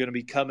that are going to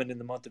be coming in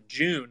the month of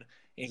June,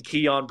 and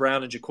Keon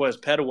Brown and Jaquez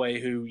Petaway,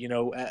 who,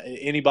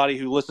 anybody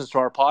who listens to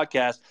our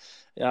podcast,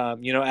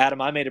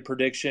 Adam, I made a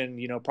prediction,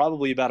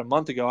 probably about a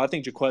month ago. I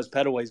think Jaquez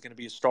Petaway is going to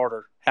be a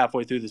starter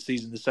halfway through the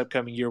season this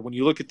upcoming year. When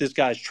you look at this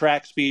guy's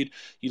track speed,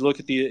 you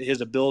look at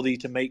his ability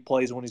to make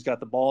plays when he's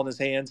got the ball in his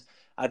hands,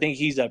 I think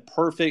he's a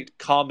perfect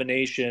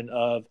combination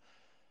of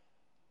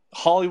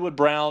Hollywood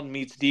Brown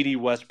meets D.D.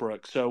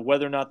 Westbrook. So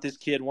whether or not this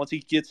kid, once he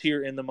gets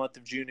here in the month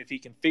of June, if he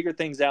can figure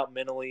things out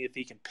mentally, if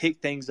he can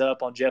pick things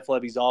up on Jeff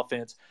Levy's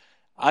offense,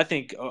 I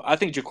think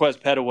Jaquez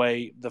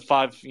Petaway, the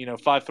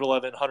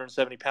 5'11",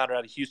 170-pounder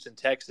out of Houston,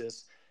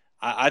 Texas,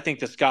 I think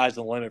the sky's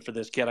the limit for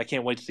this kid. I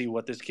can't wait to see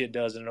what this kid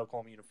does in an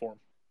Oklahoma uniform.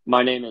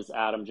 My name is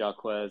Adam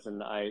Jaquez,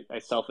 and I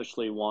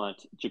selfishly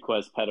want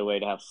Jaquez Petaway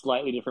to have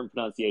slightly different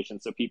pronunciation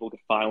so people can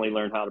finally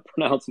learn how to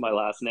pronounce my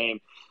last name.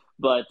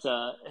 But,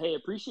 hey,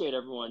 appreciate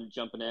everyone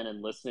jumping in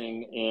and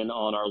listening in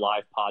on our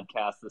live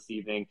podcast this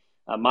evening.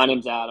 My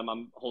name's Adam.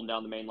 I'm holding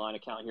down the main line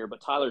account here,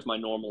 but Tyler's my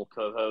normal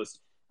co-host.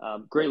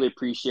 Greatly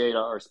appreciate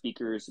our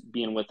speakers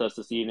being with us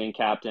this evening,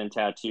 Captain,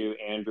 Tattoo,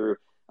 Andrew.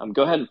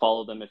 Go ahead and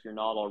follow them if you're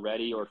not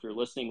already, or if you're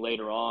listening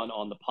later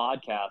on the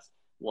podcast,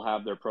 we'll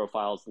have their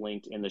profiles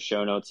linked in the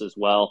show notes as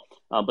well.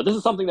 But this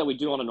is something that we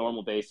do on a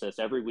normal basis.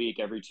 Every week,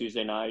 every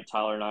Tuesday night,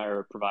 Tyler and I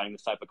are providing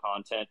this type of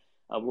content.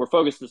 We're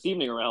focused this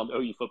evening around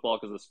OU football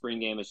because the spring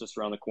game is just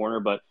around the corner,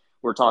 but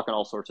we're talking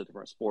all sorts of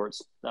different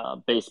sports,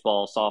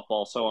 baseball,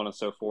 softball, so on and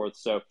so forth.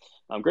 So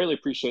greatly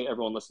appreciate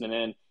everyone listening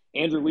in.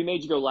 Andrew, we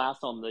made you go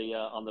last on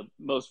the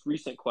most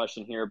recent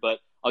question here, but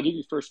I'll give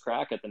you first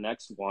crack at the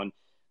next one.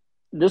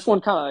 This one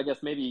kind of, I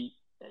guess, maybe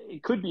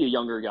it could be a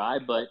younger guy,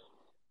 but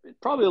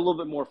probably a little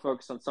bit more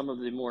focused on some of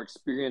the more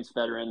experienced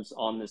veterans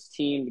on this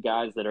team, the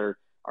guys that are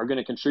going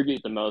to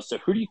contribute the most. So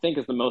who do you think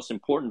is the most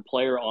important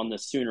player on the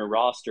Sooner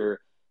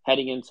roster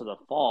heading into the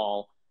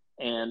fall?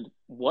 And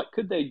what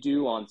could they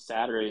do on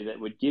Saturday that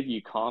would give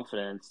you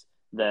confidence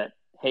that,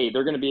 hey,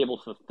 they're going to be able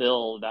to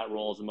fulfill that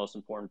role as the most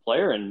important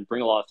player and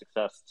bring a lot of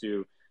success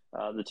to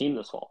the team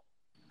this fall?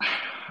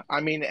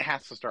 I mean, it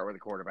has to start with the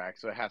quarterback,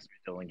 so it has to be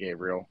Dillon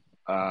Gabriel.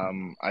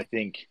 I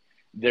think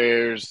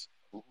there's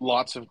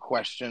lots of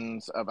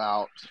questions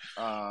about,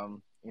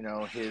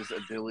 his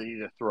ability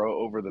to throw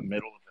over the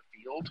middle of the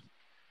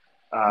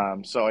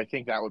field. So I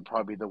think that would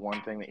probably be the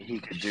one thing that he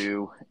could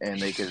do, and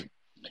they could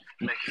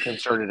make a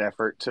concerted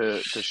effort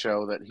to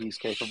show that he's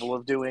capable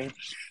of doing.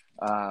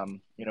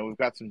 We've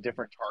got some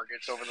different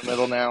targets over the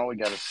middle now. We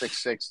got a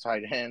 6'6"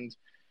 tight end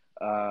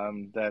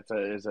that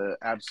is an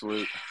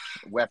absolute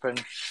weapon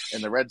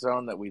in the red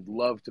zone that we'd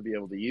love to be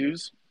able to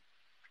use.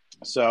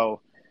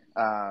 So,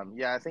 I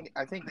think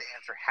the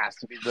answer has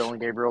to be Dillon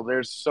Gabriel.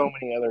 There's so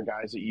many other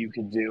guys that you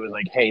could do.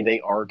 Like, hey, they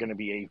are going to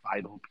be a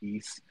vital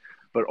piece,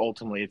 but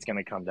ultimately it's going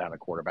to come down to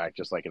quarterback,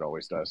 just like it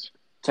always does.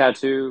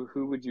 Tattoo,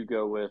 who would you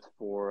go with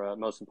for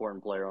most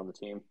important player on the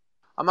team?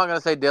 I'm not going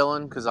to say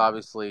Dillon because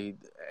obviously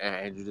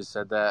Andrew just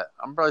said that.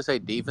 I'm probably say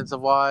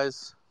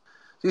defensive-wise.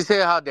 Do you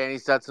say how Danny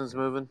Stetson's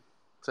moving?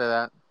 Say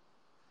that.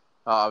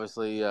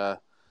 Obviously,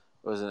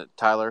 wasn't it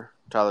Tyler?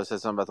 Tyler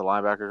said something about the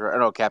linebackers. Right? I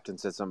know Captain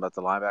said something about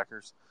the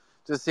linebackers.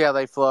 Just see how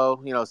they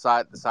flow.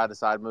 Side to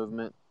side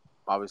movement.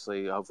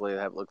 Obviously, hopefully,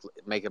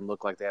 make them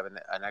look like they have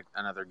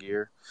another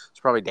gear. It's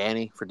probably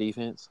Danny for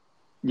defense.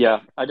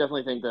 Yeah, I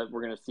definitely think that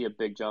we're going to see a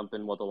big jump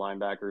in what the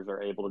linebackers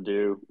are able to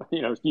do.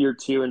 Year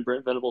two in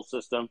Brent Venables'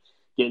 system,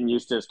 getting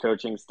used to his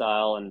coaching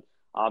style, and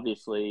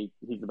obviously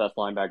he's the best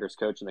linebackers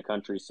coach in the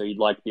country, so you'd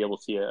like to be able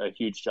to see a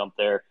huge jump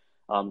there.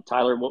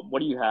 Tyler, what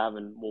do you have,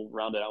 and we'll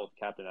round it out with the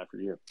captain after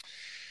you.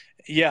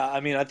 Yeah, I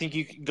mean, I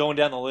think going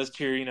down the list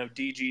here,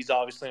 DG's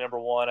obviously number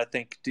one. I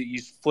think you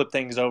flip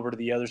things over to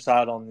the other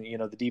side on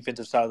the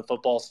defensive side of the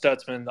football.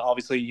 Stutzman,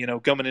 obviously,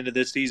 coming into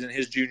this season,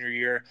 his junior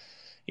year,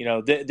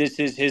 this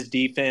is his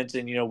defense,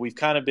 and we've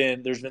kind of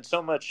there's been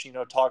so much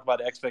talk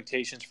about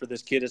expectations for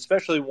this kid,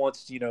 especially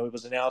once it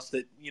was announced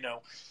that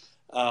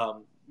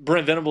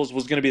Brent Venables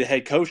was going to be the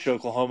head coach at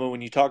Oklahoma.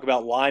 When you talk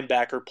about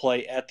linebacker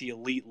play at the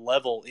elite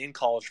level in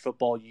college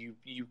football,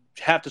 you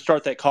have to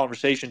start that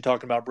conversation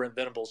talking about Brent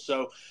Venables.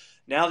 So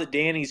now that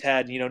Danny's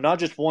had, not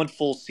just one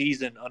full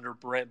season under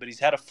Brent, but he's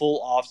had a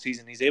full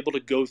offseason. He's able to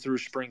go through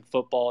spring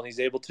football, and he's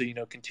able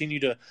to, continue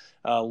to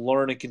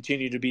learn and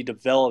continue to be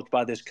developed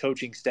by this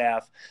coaching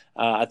staff.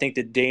 I think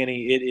that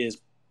Danny, it is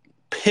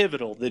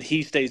pivotal that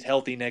he stays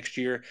healthy next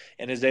year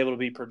and is able to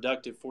be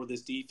productive for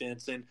this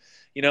defense. And,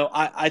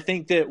 I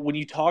think that when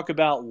you talk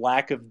about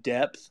lack of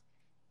depth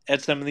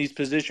at some of these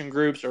position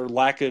groups or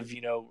lack of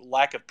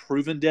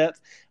proven depth,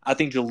 I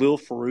think Jalil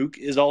Farouk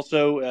is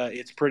also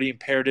it's pretty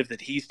imperative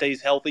that he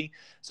stays healthy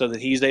so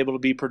that he's able to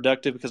be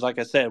productive, because like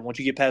I said, once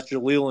you get past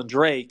Jalil and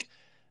Drake,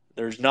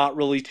 there's not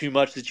really too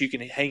much that you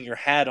can hang your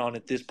hat on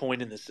at this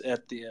point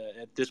at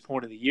this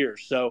point of the year.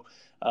 So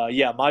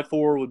my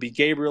four would be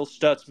Gabriel,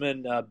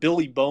 Stutzman,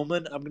 Billy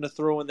Bowman. I'm going to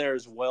throw in there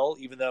as well,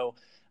 even though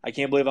I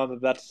can't believe I'm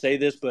about to say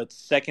this, but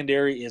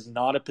secondary is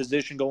not a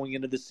position going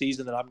into the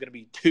season that I'm going to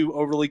be too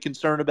overly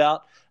concerned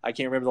about. I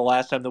can't remember the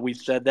last time that we've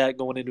said that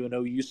going into an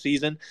OU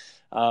season.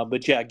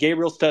 But yeah,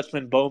 Gabriel,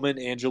 Stutzman, Bowman,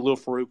 and Jalil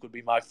Farouk would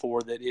be my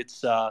four. That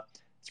it's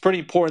pretty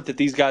important that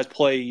these guys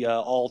play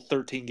all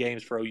 13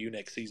 games for OU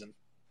next season.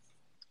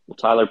 Well,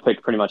 Tyler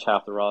picked pretty much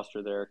half the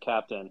roster there.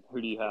 Captain, who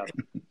do you have?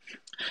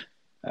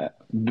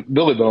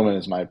 Billy Bowman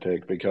is my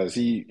pick because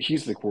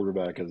he's the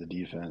quarterback of the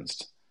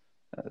defense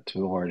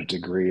to a large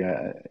degree.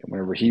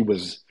 Whenever he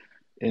was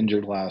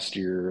injured last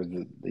year,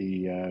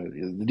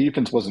 the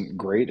defense wasn't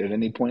great at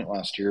any point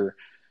last year,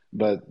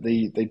 but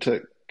they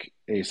took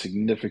a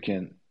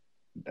significant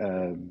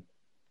turn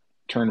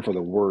for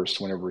the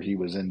worse whenever he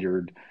was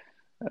injured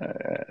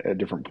at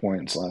different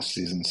points last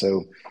season.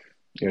 So,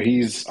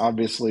 he's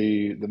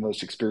obviously the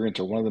most experienced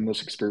or one of the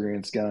most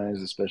experienced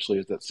guys, especially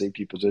at that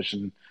safety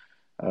position.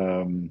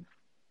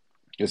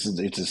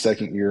 It's his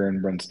second year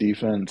in Brent's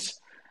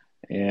defense,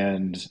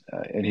 and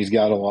he's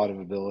got a lot of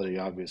ability.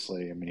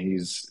 Obviously, I mean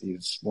he's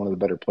one of the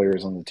better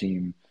players on the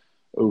team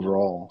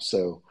overall.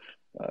 So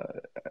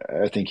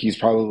I think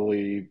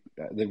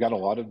they've got a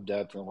lot of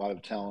depth and a lot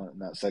of talent in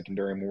that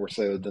secondary, more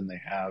so than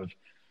they have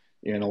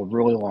in a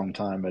really long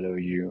time at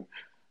OU.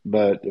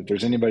 But if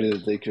there's anybody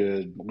that they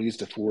could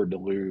least afford to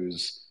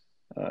lose,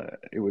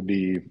 it would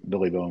be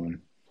Billy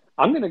Bowman.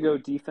 I'm going to go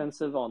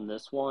defensive on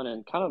this one,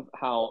 and kind of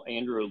how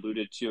Andrew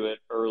alluded to it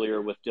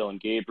earlier with Dillon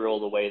Gabriel,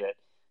 the way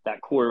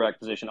that quarterback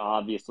position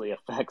obviously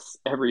affects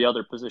every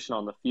other position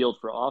on the field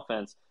for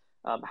offense.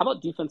 How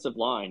about defensive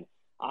line?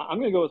 I'm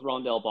going to go with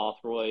Rondell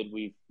Bothroyd.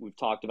 We've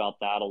talked about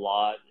that a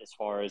lot as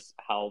far as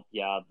how,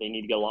 they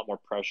need to get a lot more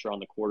pressure on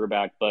the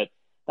quarterback, but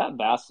that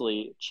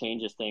vastly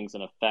changes things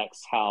and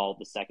affects how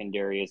the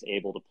secondary is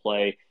able to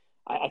play.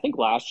 I think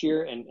last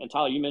year, and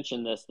Tyler, you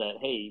mentioned this, that,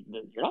 hey,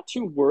 you're not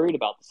too worried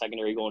about the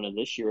secondary going into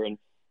this year. And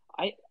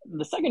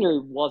the secondary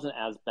wasn't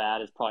as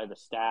bad as probably the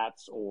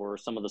stats or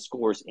some of the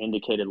scores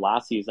indicated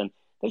last season.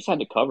 They just had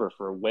to cover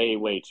for way,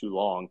 way too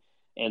long.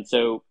 And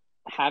so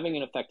having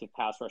an effective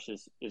pass rush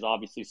is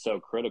obviously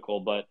so critical,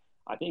 but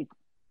I think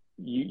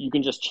you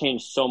can just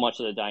change so much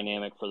of the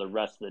dynamic for the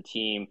rest of the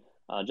team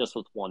just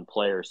with one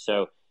player.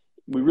 So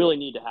we really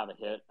need to have a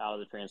hit out of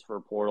the transfer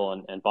portal,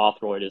 and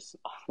Bothroyd is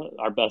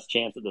our best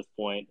chance at this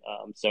point.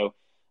 So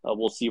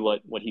we'll see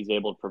what he's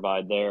able to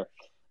provide there.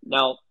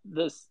 Now,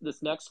 this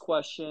next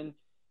question,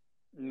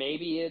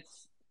 maybe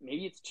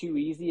it's too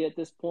easy at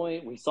this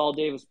point. We saw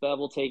Davis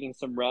Beville taking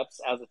some reps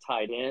as a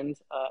tight end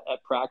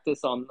at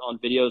practice on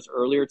videos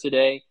earlier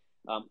today.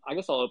 I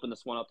guess I'll open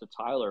this one up to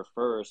Tyler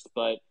first,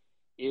 but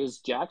is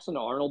Jackson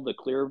Arnold the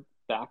clear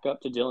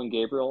backup to Dillon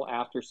Gabriel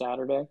after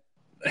Saturday?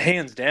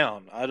 Hands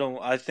down.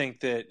 I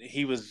think that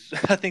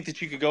I think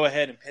that you could go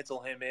ahead and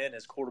pencil him in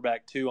as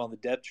quarterback 2 on the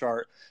depth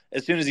chart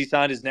as soon as he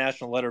signed his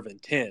national letter of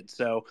intent.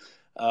 So,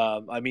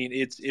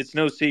 it's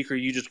no secret.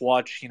 You just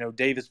watch,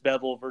 Davis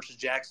Beville versus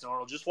Jackson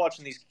Arnold, just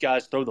watching these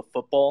guys throw the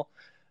football.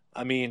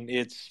 I mean,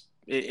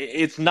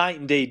 it's night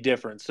and day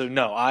difference. So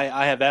no,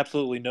 I have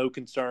absolutely no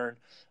concern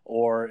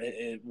or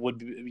it would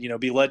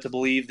be led to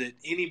believe that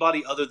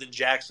anybody other than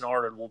Jackson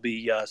Arnold will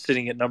be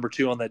sitting at number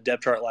 2 on that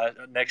depth chart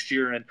next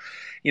year. And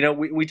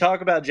we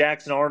talk about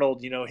Jackson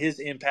Arnold, his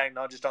impact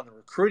not just on the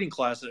recruiting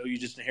class that OU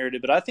just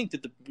inherited, but I think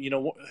that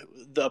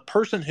the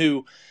person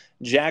who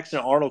Jackson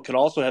Arnold could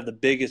also have the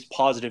biggest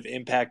positive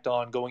impact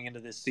on going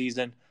into this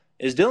season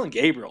is Dillon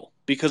Gabriel,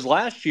 because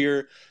last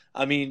year,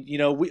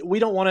 we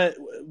don't want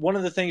to. One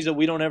of the things that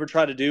we don't ever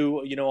try to do,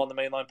 on the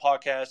Mainline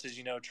podcast is,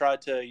 try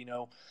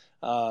to,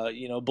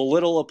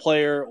 belittle a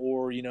player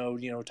or,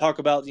 talk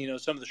about,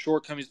 some of the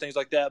shortcomings, things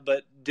like that.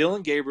 But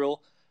Dillon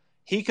Gabriel,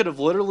 he could have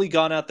literally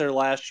gone out there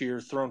last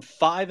year, thrown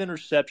 5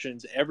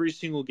 interceptions every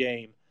single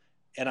game.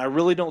 And I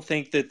really don't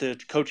think that the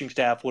coaching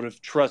staff would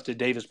have trusted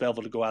Davis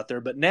Beville to go out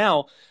there. But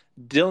now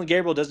Dillon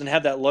Gabriel doesn't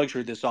have that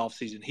luxury this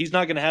offseason. He's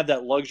not going to have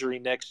that luxury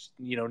next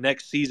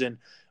season,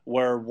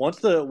 where once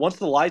the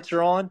lights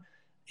are on,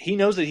 he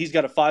knows that he's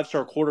got a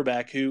 5-star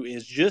quarterback who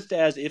is just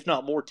as, if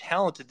not more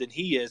talented than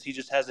he is. He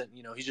just hasn't,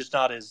 he's just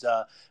not as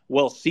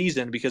well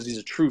seasoned because he's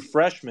a true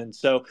freshman.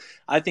 So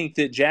I think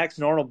that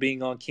Jackson Arnold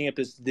being on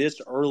campus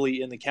this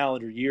early in the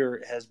calendar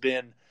year has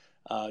been,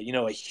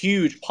 a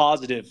huge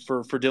positive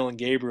for Dillon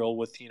Gabriel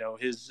with,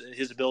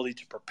 his ability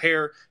to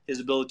prepare, his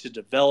ability to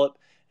develop,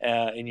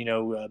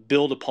 and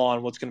build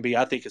upon what's going to be,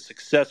 I think, a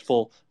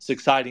successful,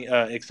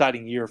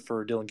 exciting year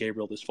for Dillon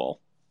Gabriel this fall.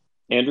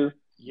 Andrew?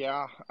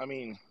 Yeah,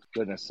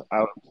 goodness,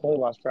 I totally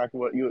lost track of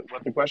what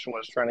the question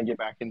was. Trying to get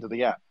back into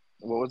the app.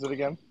 What was it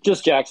again?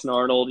 Just Jackson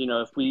Arnold.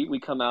 If we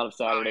come out of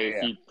Saturday,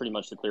 is he pretty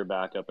much the clear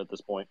backup at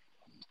this point?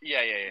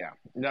 Yeah.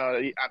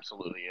 No, he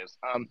absolutely is.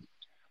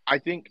 I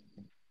think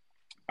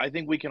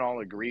we can all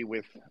agree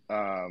with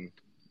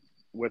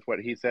what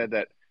he said,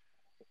 that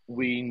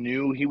we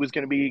knew he was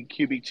going to be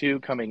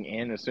QB2 coming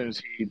in as soon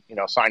as he,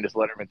 signed his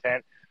letter of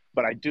intent.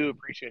 But I do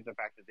appreciate the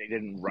fact that they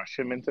didn't rush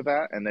him into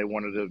that, and they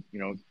wanted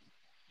to,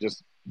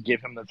 just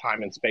give him the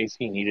time and space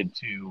he needed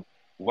to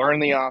learn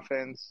the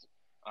offense,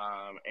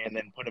 and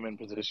then put him in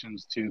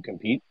positions to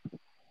compete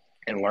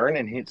and learn.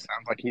 And it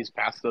sounds like he's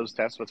passed those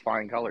tests with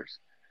flying colors.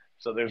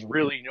 So there's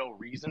really no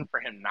reason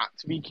for him not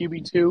to be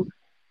QB2,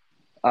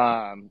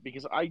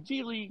 because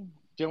ideally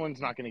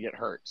Dillon's not going to get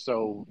hurt.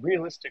 So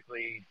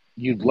realistically,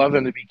 you'd love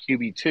him to be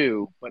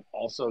QB2, but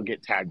also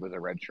get tagged with a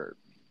red shirt.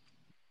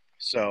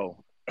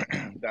 So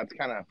that's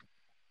kind of,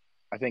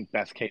 I think,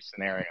 best case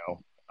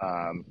scenario.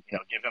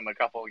 Give him a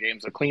couple of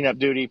games of cleanup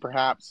duty,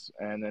 perhaps,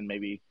 and then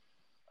maybe,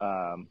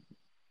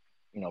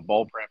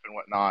 bowl prep and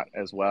whatnot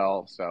as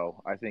well.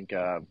 So I think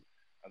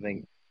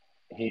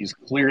he's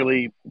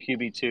clearly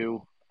QB2,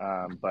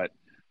 but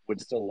would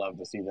still love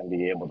to see them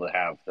be able to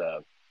have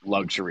the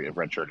luxury of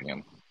redshirting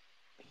him.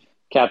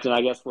 Captain,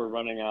 I guess we're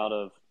running out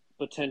of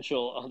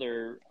potential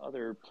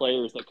other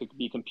players that could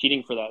be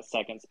competing for that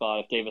second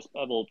spot. If Davis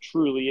Beville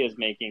truly is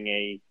making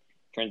a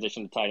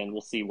transition to tight end, we'll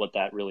see what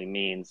that really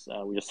means.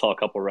 We just saw a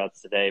couple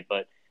reps today,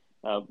 but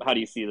how do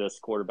you see this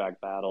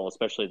quarterback battle,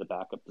 especially the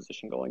backup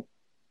position, going?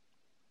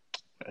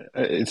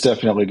 It's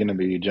definitely going to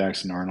be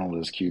Jackson Arnold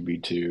as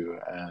QB2,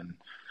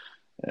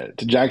 and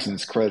to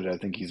Jackson's credit, I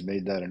think he's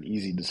made that an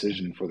easy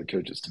decision for the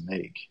coaches to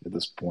make at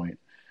this point,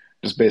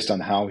 just based on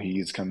how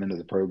he's come into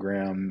the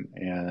program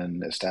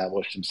and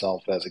established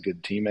himself as a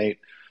good teammate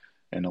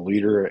and a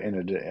leader,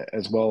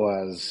 as well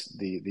as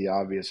the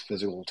obvious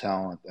physical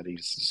talent that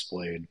he's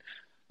displayed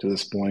to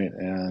this point.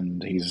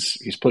 And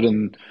he's put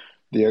in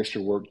the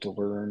extra work to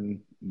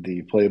learn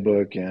the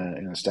playbook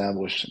and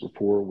establish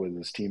rapport with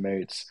his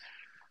teammates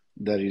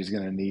that he's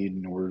going to need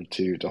in order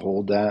to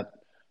hold that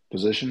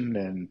position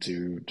and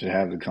to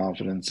have the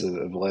confidence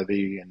of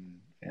Levy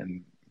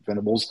and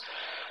Venables.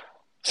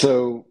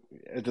 So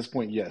at this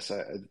point, yes,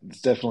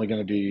 it's definitely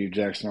going to be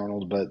Jackson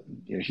Arnold, but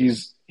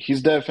he's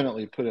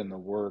definitely put in the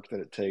work that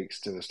it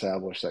takes to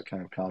establish that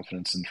kind of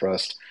confidence and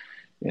trust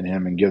in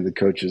him and give the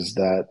coaches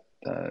that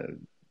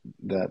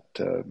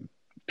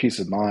peace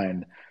of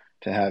mind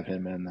to have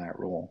him in that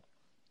role.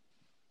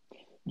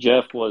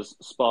 Jeff was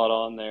spot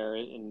on there,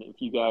 and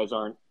if you guys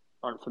aren't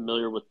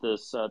familiar with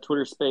this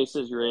Twitter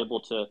Spaces, you're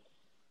able to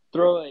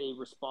throw a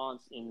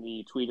response in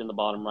the tweet in the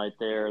bottom right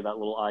there, that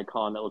little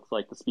icon that looks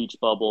like the speech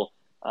bubble.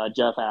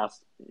 Jeff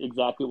asked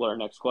exactly what our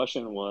next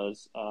question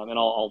was, and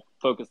I'll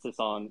focus this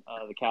on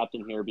the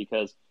captain here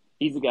because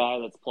he's a guy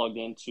that's plugged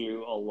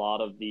into a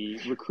lot of the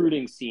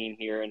recruiting scene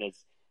here and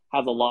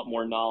has a lot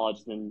more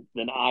knowledge than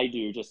I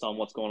do just on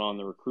what's going on in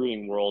the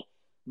recruiting world.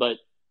 But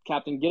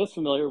Captain, get us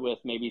familiar with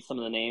maybe some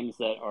of the names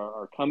that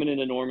are coming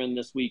into Norman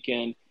this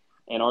weekend,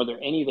 and are there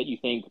any that you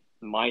think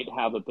might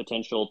have a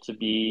potential to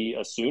be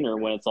a Sooner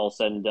when it's all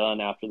said and done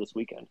after this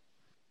weekend?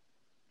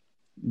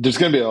 There's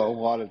going to be a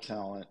lot of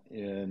talent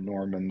in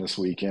Norman this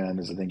weekend,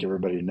 as I think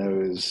everybody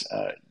knows.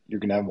 You're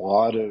going to have a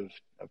lot of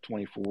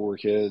 24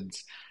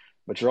 kids,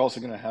 but you're also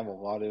going to have a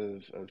lot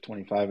of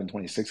 25 and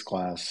 26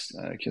 class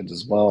kids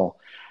as well.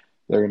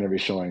 They're going to be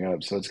showing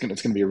up. So it's going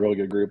to be a really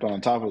good group. And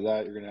on top of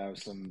that, you're going to have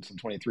some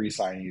 23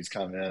 signees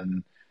come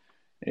in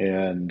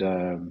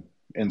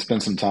and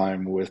spend some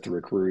time with the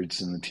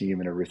recruits and the team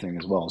and everything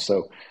as well.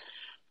 So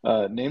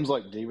Names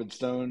like David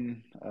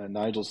Stone,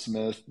 Nigel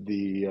Smith,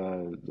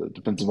 the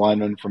defensive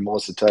lineman from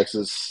Melissa,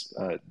 Texas,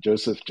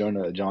 Joseph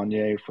Jonah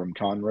Ajanye from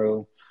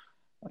Conroe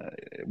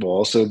will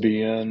also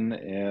be in,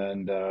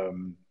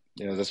 and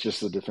that's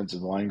just the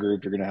defensive line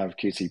group. You're going to have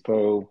Casey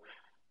Poe,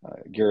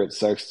 Garrett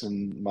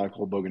Sexton,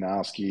 Michael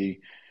Boganowski,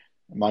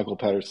 Michael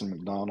Patterson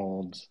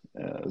McDonald,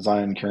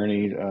 Zion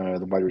Kearney,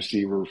 the wide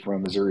receiver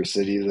from Missouri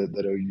City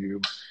that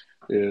OU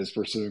is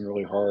pursuing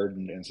really hard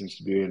and seems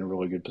to be in a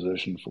really good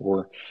position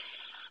for.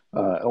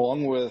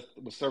 Along with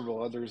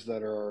several others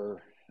that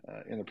are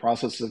in the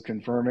process of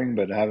confirming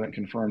but haven't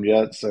confirmed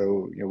yet.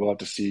 So we'll have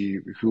to see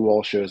who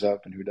all shows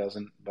up and who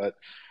doesn't. But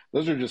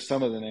those are just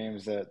some of the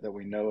names that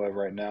we know of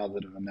right now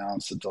that have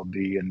announced that they'll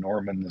be in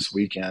Norman this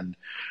weekend.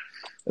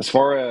 As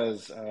far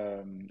as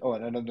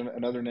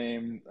another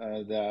name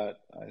that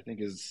I think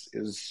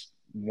is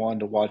one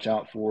to watch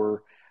out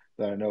for,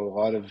 that I know a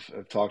lot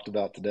have talked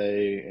about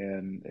today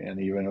and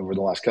even over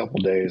the last couple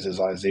of days, is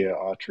Isaiah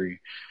Autry,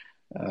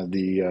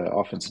 the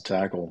offensive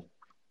tackle.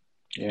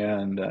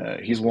 And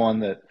he's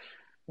one that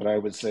I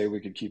would say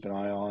we could keep an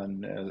eye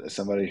on as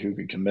somebody who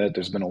could commit.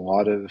 There's been a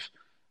lot of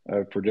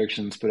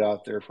predictions put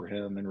out there for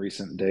him in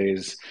recent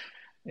days.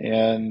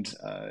 And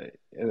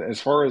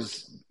as far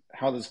as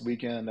how this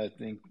weekend, I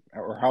think,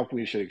 or how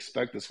we should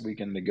expect this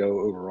weekend to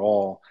go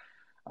overall,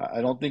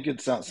 I don't think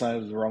it's outside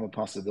of the realm of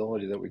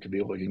possibility that we could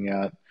be looking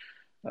at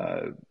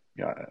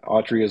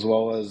Autry as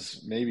well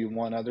as maybe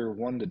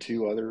one to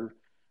two other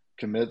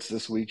commits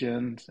this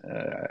weekend.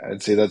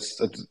 I'd say that's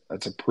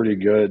a pretty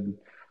good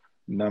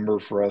number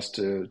for us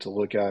to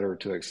look at or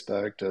to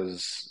expect,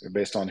 as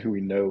based on who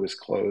we know is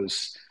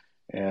close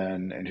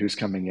and who's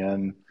coming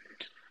in.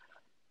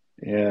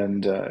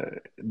 And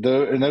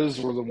those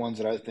were the ones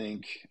that I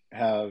think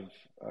have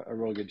a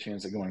really good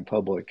chance of going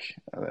public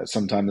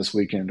sometime this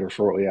weekend or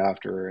shortly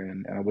after.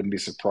 And I wouldn't be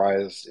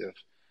surprised if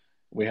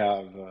we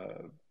have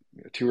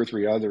two or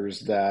three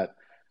others that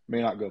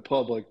may not go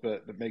public,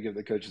 but may give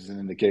the coaches an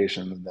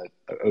indication that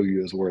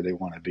OU is where they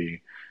want to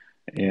be.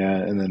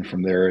 And then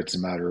from there, it's a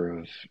matter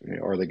of,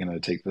 are they going to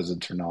take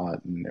visits or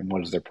not, and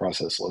what does their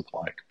process look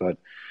like? But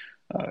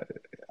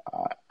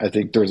I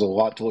think there's a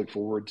lot to look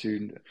forward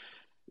to,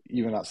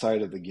 even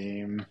outside of the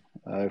game,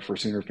 for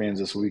Sooner fans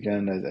this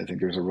weekend. I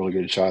think there's a really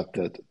good shot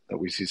that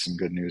we see some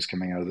good news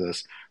coming out of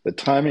this. The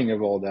timing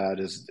of all that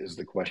is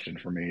the question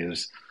for me.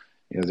 Is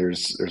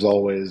there's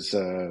always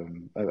a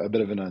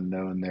bit of an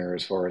unknown there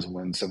as far as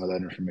when some of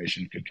that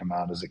information could come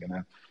out. Is it going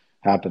to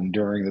happen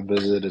during the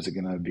visit? Is it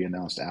going to be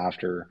announced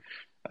after?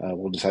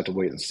 We'll just have to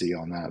wait and see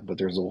on that. But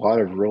there's a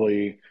lot of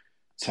really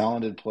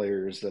talented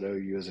players that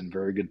OU is in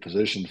very good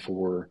position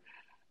for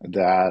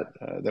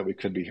that we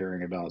could be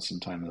hearing about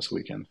sometime this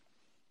weekend.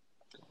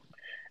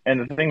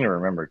 And the thing to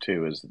remember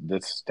too is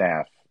this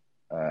staff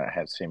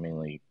has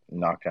seemingly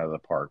knocked out of the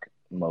park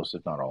most,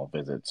 if not all,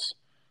 visits,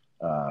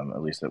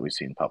 at least that we've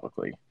seen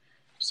publicly.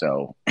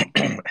 So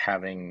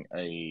having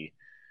a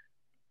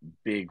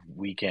big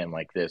weekend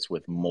like this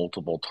with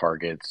multiple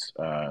targets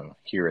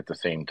here at the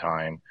same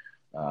time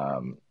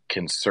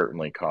can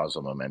certainly cause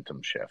a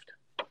momentum shift.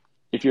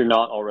 If you're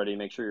not already,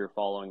 make sure you're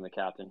following the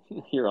captain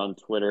here on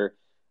Twitter.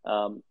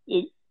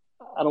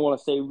 I don't want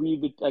to say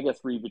read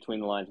between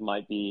the lines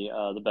might be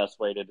the best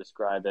way to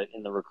describe it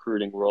in the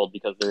recruiting world,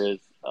 because there is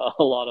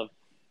a lot of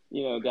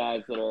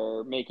guys that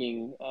are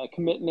making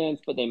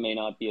commitments, but they may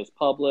not be as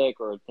public,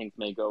 or things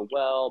may go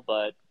well,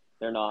 but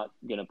they're not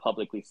going to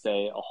publicly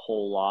say a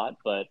whole lot.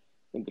 But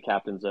I think the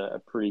captain's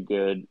a pretty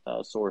good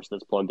source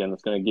that's plugged in,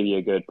 that's going to give you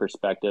a good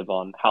perspective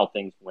on how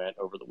things went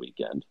over the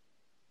weekend.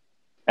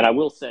 And I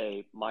will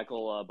say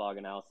Michael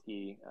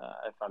Boganowski,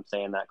 if I'm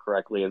saying that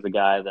correctly, is a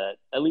guy that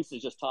at least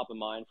is just top of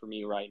mind for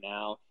me right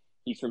now.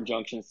 He's from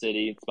Junction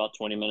City. It's about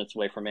 20 minutes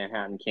away from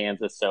Manhattan,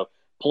 Kansas. So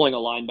pulling a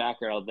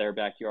linebacker out of their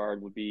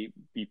backyard would be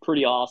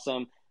pretty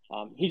awesome.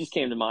 He just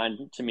came to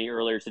mind to me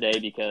earlier today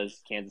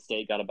because Kansas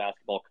State got a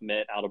basketball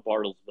commit out of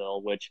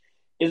Bartlesville, which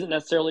isn't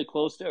necessarily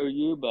close to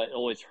OU, but it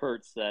always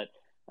hurts that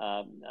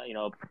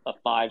a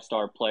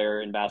five-star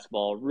player in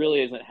basketball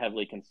really isn't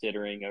heavily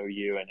considering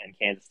OU, and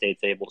Kansas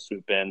State's able to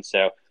swoop in.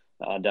 So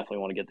definitely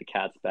want to get the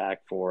Cats back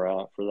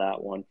for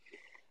that one.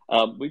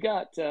 We've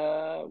got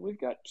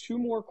two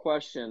more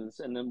questions,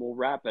 and then we'll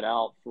wrap it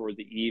out for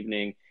the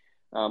evening.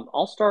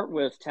 I'll start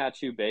with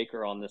Tattoo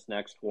Baker on this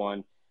next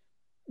one.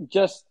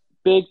 Just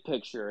big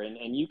picture,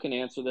 and you can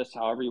answer this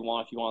however you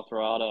want. If you want to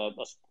throw out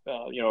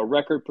a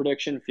record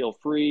prediction, feel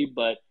free.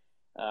 But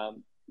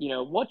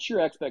what's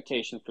your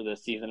expectation for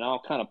this season?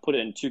 I'll kind of put it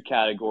in two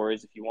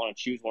categories. If you want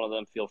to choose one of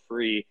them, feel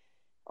free.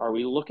 Are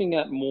we looking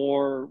at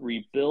more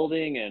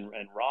rebuilding and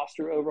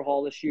roster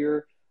overhaul this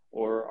year,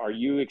 or are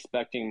you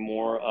expecting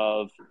more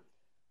of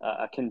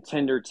a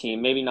contender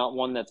team? Maybe not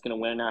one that's going to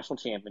win a national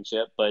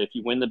championship, but if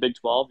you win the Big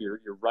 12, you're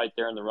right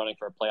there in the running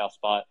for a playoff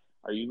spot.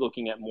 Are you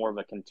looking at more of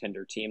a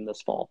contender team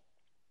this fall?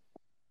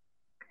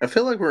 I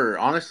feel like we're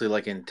honestly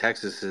like in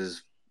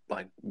Texas's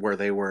like where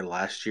they were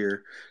last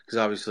year, because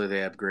obviously they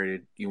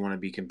upgraded. You want to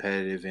be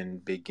competitive in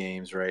big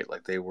games, right?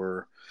 Like they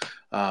were,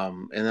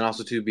 and then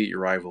also to beat your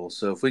rivals.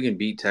 So if we can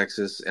beat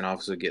Texas and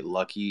also get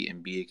lucky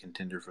and be a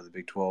contender for the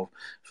Big 12,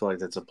 I feel like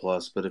that's a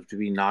plus. But if to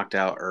be knocked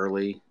out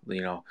early,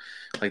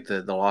 like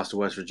the loss to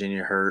West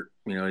Virginia hurt,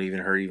 it even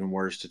hurt even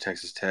worse to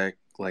Texas Tech.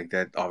 Like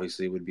that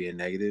obviously would be a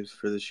negative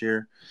for this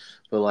year.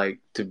 But like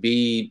to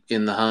be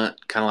in the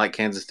hunt, kind of like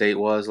Kansas State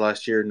was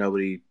last year,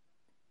 nobody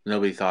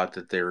thought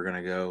that they were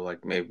going to go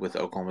like maybe with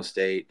Oklahoma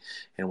State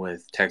and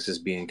with Texas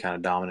being kind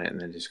of dominant,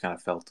 and then just kind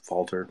of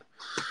faltered.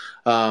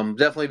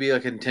 Definitely be a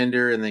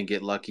contender and then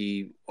get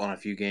lucky on a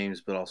few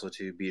games, but also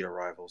to beat our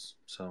rivals.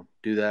 So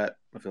do that.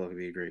 I feel like it'd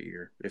be a great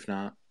year. If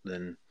not,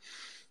 then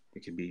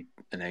it could be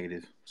a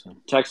negative. So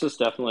Texas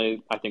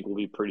definitely, I think, will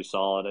be pretty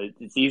solid.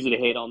 It's easy to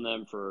hate on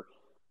them for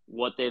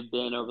what they've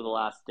been over the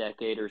last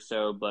decade or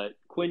so, but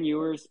Quinn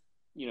Ewers,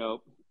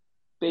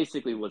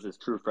 basically was his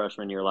true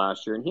freshman year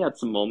last year, and he had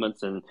some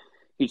moments, and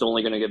he's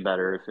only going to get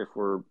better if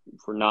we're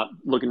not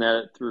looking at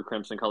it through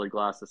crimson-colored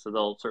glasses. So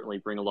they'll certainly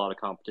bring a lot of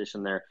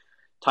competition there.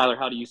 Tyler,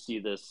 how do you see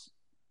this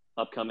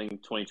upcoming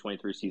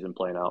 2023 season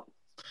playing out?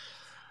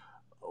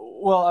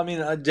 Well, I mean,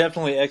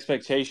 definitely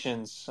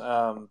expectations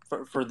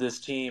for this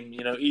team,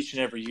 each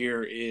and every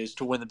year is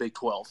to win the Big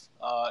 12.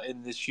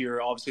 And this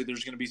year, obviously,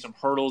 there's going to be some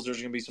hurdles. There's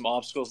going to be some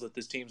obstacles that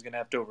this team's going to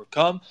have to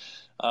overcome,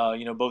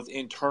 both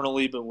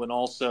internally, but when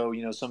also,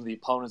 some of the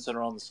opponents that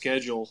are on the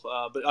schedule.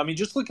 But, I mean,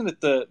 just looking at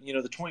the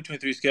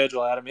 2023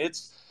 schedule, Adam,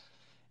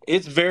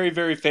 it's very,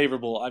 very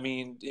favorable. I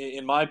mean,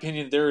 in my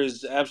opinion, there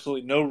is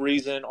absolutely no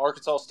reason.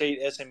 Arkansas State,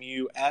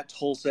 SMU, at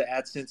Tulsa,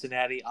 at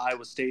Cincinnati,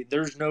 Iowa State.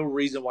 There's no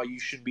reason why you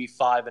should be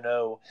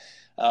 5-0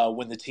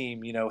 when the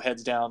team,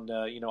 heads down,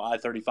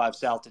 I-35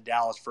 south to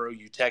Dallas for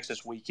OU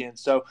Texas weekend.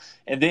 So,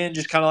 and then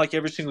just kind of like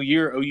every single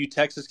year, OU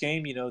Texas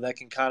game, that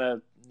can kind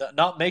of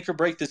not make or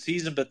break the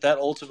season, but that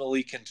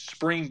ultimately can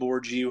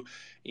springboard you,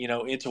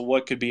 into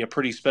what could be a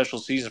pretty special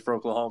season for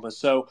Oklahoma.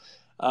 So,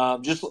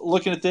 just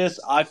looking at this,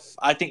 I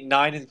think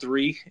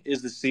 9-3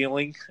 is the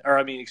ceiling,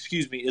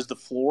 is the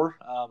floor.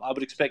 I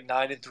would expect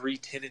 9-3,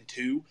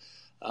 10-2.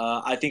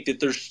 I think that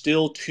there's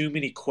still too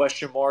many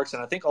question marks,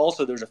 and I think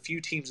also there's a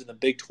few teams in the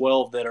Big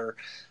 12 that are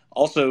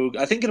also,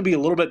 I think, going to be a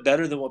little bit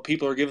better than what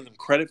people are giving them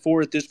credit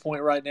for at this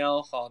point right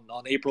now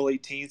on April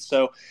 18th.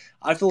 So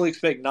I fully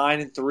expect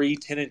 9-3,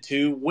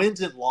 10-2.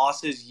 Wins and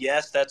losses,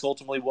 yes, that's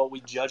ultimately what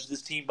we judge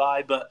this team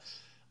by, but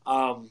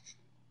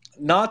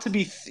not to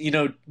be,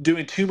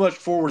 doing too much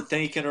forward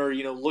thinking or,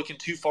 looking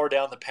too far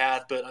down the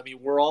path, but I mean,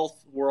 we're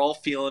all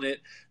feeling it.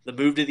 The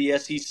move to the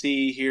SEC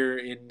here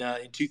in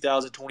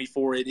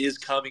 2024, it is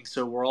coming.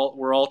 So we're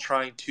all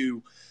trying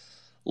to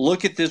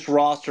look at this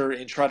roster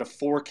and try to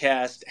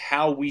forecast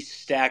how we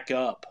stack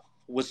up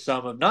with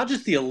some of not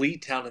just the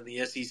elite talent in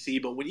the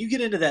SEC, but when you get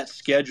into that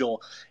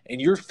schedule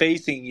and you're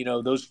facing,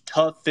 those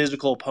tough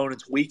physical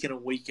opponents week in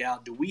and week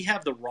out, do we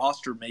have the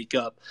roster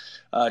makeup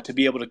to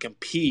be able to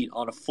compete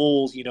on a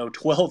full,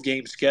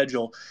 12-game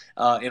schedule?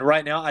 And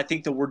right now, I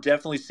think that we're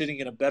definitely sitting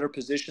in a better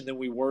position than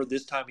we were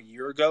this time a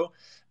year ago,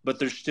 but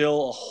there's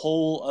still a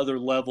whole other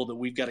level that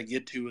we've got to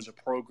get to as a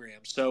program.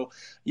 So,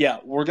 yeah,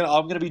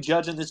 I'm gonna be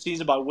judging this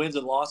season by wins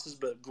and losses,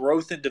 but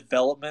growth and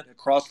development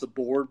across the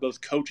board,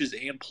 both coaches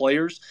and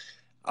players.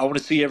 I want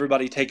to see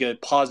everybody take a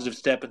positive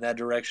step in that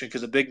direction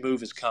because a big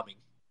move is coming.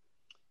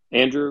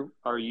 Andrew,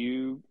 are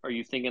you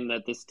thinking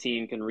that this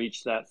team can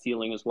reach that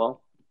ceiling as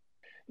well?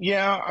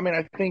 Yeah, I mean,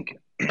 I think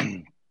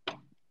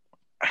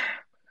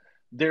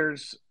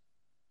there's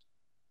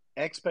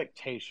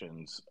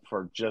expectations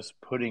for just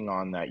putting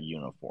on that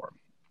uniform.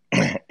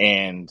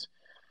 And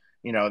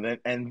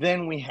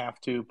then we have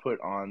to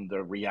put on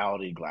the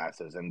reality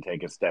glasses and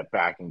take a step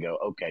back and go,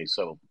 okay,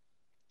 so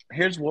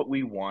here's what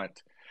we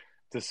want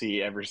to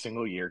see every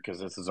single year because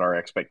this is our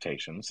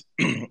expectations.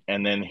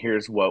 And then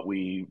here's what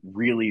we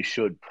really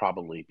should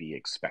probably be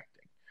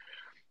expecting.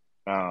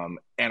 And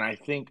I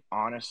think,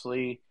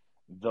 honestly,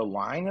 the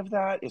line of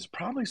that is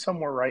probably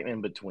somewhere right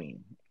in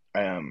between.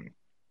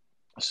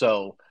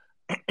 So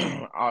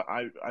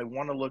I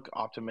want to look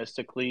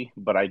optimistically,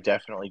 but I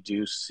definitely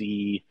do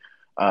see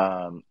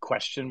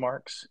question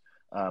marks.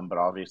 But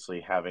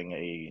obviously, having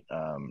a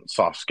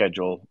soft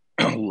schedule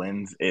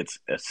lends its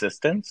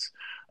assistance.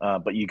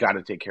 But you got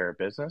to take care of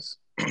business,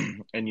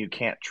 and you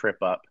can't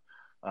trip up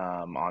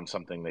on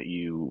something that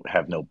you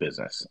have no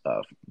business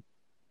of.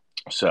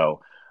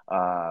 So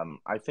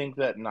I think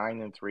that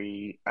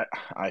 9-3.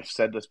 I've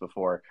said this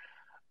before.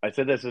 I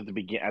said this at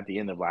the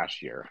end of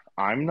last year.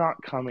 I'm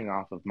not coming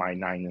off of my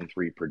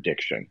 9-3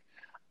 prediction.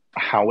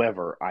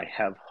 However, I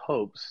have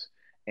hopes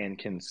and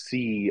can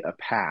see a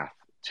path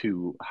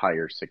to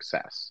higher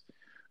success.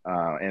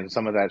 And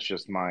some of that's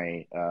just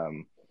my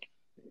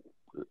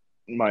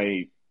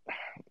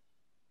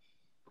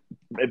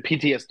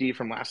PTSD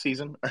from last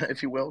season,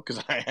 if you will,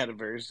 because I had a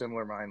very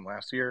similar mind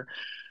last year.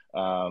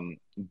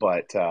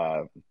 But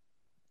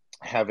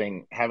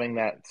having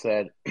that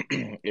said,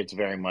 it's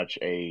very much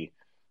a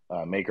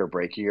make or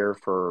break year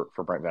for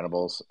Brent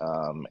Venables.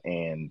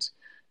 And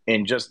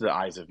in just the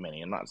eyes of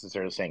many. I'm not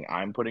necessarily saying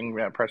I'm putting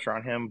that pressure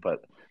on him,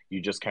 but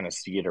you just kind of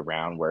see it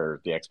around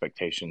where the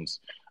expectations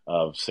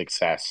of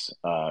success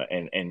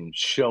and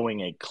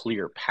showing a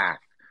clear path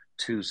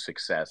to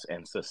success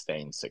and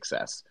sustained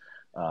success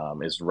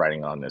is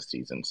riding on this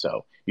season.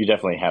 So you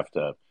definitely have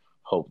to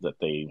hope that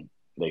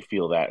they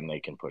feel that and they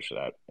can push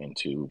that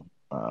into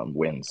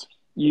wins.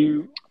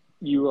 You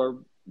are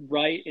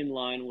right in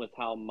line with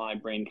how my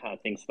brain kind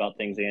of thinks about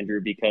things, Andrew,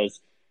 because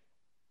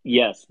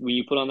yes, when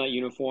you put on that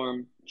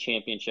uniform,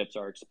 championships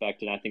are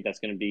expected. I think that's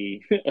going to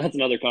be that's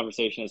another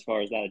conversation as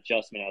far as that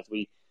adjustment as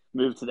we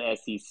move to the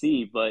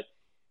SEC. But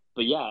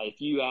yeah, if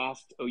you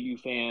asked OU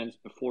fans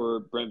before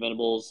Brent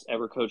Venables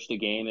ever coached a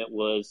game, it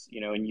was,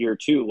 in year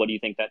two, what do you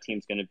think that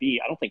team's going to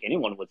be? I don't think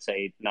anyone would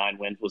say 9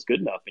 wins was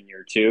good enough in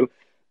year two,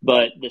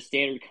 but the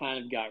standard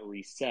kind of got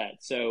reset.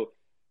 So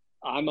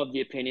I'm of the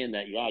opinion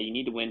that, yeah, you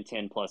need to win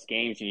 10 plus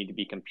games. You need to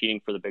be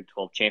competing for the Big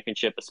 12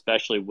 championship,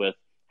 especially with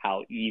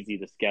how easy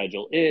the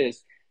schedule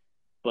is.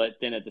 But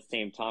then at the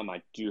same time,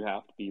 I do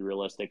have to be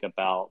realistic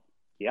about,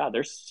 yeah,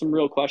 there's some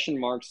real question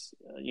marks,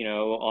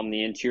 on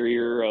the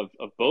interior of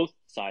both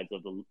sides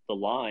of the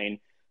line.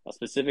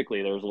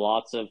 Specifically, there's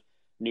lots of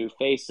new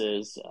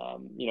faces,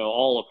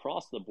 all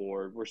across the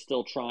board. We're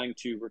still trying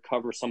to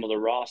recover some of the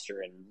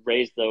roster and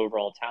raise the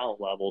overall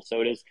talent level.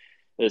 So it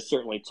is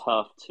certainly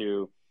tough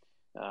to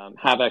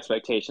have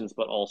expectations,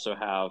 but also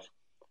have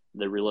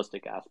the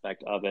realistic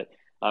aspect of it.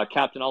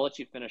 Captain, I'll let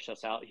you finish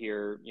us out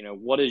here.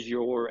 What is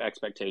your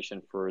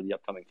expectation for the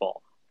upcoming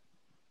fall?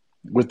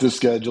 With the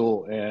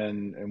schedule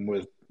and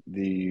with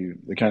the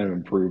kind of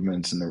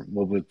improvements and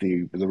with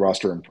the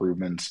roster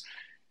improvements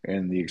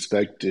and the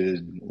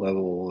expected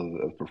level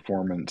of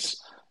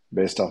performance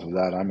based off of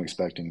that, I'm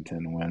expecting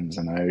 10 wins.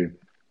 And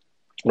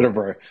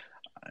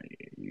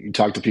you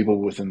talk to people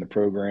within the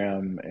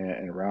program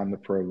and around the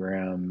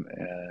program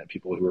and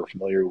people who are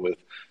familiar with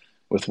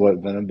what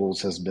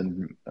Venables has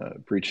been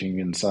preaching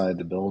inside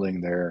the building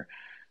there,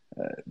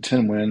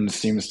 10 wins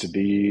seems to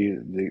be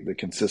the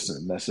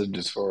consistent message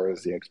as far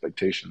as the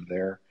expectation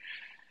there.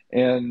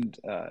 And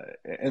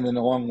then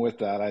along with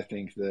that, I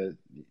think that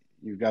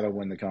you've got to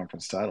win the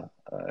conference title.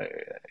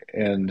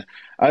 And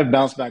I've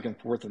bounced back and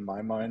forth in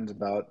my mind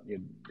about,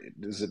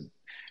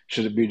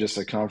 should it be just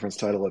a conference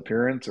title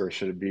appearance, or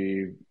should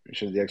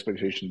the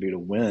expectation be to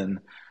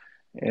win?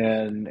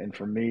 And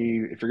for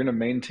me, if you're going to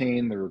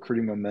maintain the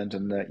recruiting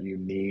momentum that you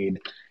need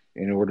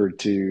in order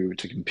to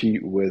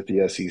compete with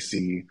the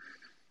SEC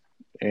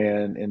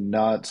and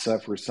not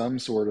suffer some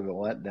sort of a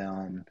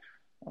letdown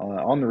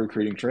on the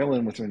recruiting trail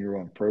and within your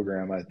own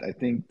program, I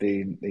think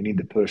they need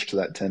to push to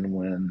that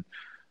 10-win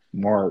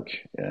mark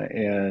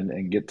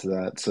and get to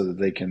that so that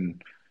they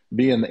can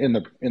be in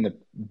the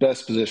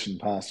best position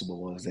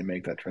possible as they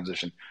make that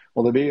transition.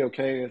 Will they be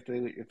okay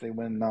if they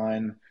win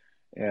 9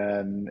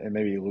 and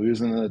maybe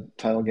lose in the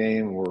title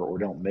game or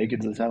don't make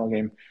it to the title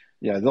game?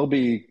 Yeah, they'll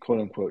be quote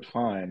unquote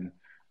fine,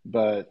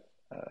 but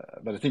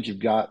I think you've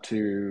got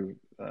to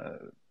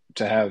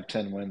have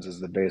 10 wins as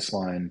the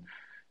baseline,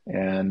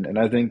 and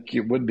I think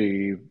it would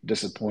be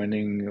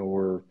disappointing,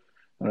 or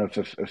I don't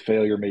know if a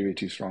failure may be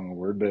too strong a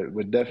word, but it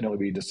would definitely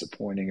be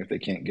disappointing if they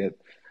can't get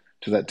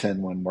to that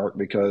 10-win mark,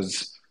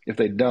 because if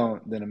they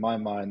don't, then in my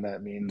mind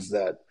that means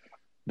that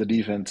the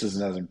defense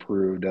isn't as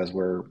improved as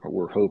we're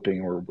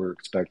hoping or we're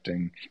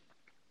expecting.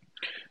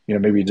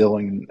 Maybe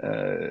Dillon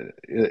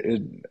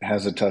it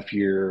has a tough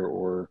year,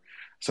 or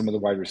some of the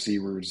wide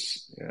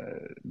receivers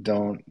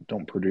don't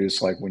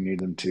produce like we need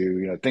them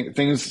to.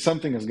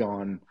 Something has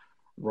gone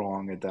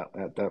wrong at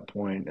that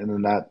point, and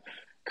then that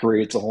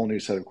creates a whole new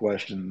set of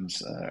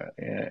questions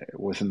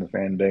within the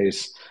fan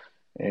base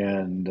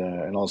and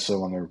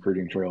also on the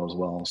recruiting trail as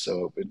well.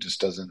 So it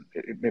just doesn't.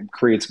 It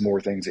creates more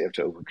things you have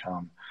to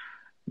overcome.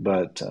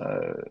 But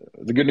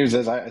the good news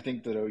is I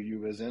think that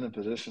OU is in a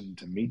position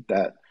to meet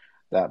that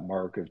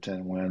mark of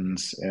 10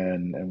 wins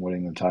and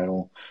winning the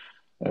title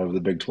of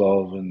the Big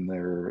 12 in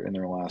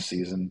their last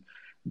season.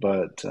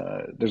 But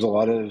there's a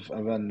lot of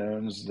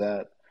unknowns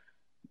that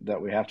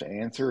we have to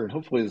answer, and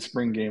hopefully the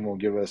spring game will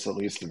give us at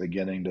least the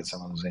beginning to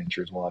some of those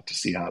answers. We'll have to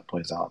see how it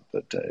plays out,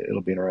 but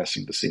it'll be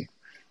interesting to see.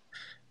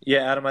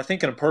 Yeah, Adam, I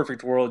think in a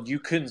perfect world, you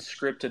couldn't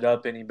script it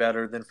up any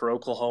better than for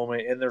Oklahoma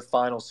in their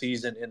final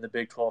season in the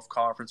Big 12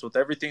 Conference with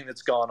everything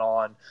that's gone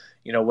on,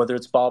 whether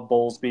it's Bob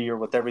Bowlesby or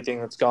with everything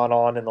that's gone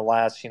on in the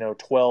last,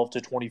 12 to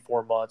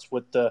 24 months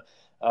with the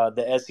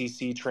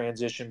SEC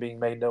transition being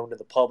made known to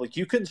the public.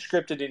 You couldn't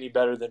script it any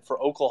better than for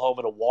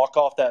Oklahoma to walk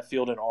off that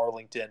field in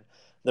Arlington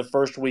the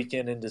first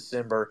weekend in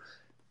December,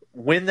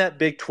 win that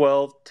Big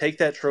 12, take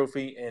that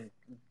trophy, and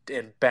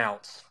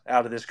bounce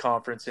out of this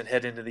conference and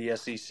head into the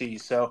SEC.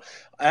 So,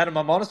 Adam,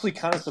 I'm honestly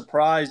kind of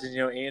surprised, and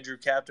Andrew,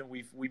 Captain,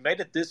 we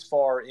made it this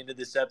far into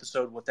this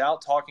episode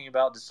without talking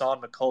about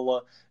Dasan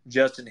McCullough,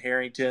 Justin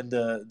Harrington,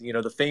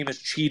 the famous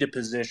cheetah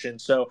position.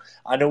 So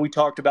I know we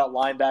talked about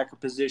linebacker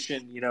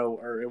position,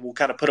 and we'll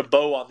kind of put a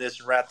bow on this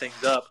and wrap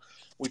things up.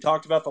 We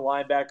talked about the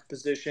linebacker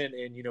position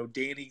and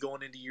Danny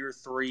going into year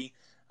 3.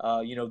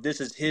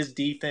 This is his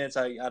defense.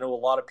 I know a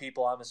lot of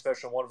people, I'm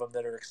especially one of them,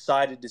 that are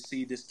excited to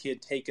see this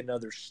kid take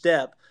another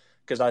step,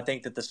 because I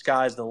think that the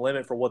sky's the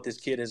limit for what this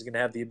kid is going to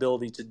have the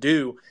ability to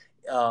do.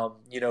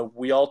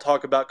 We all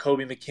talk about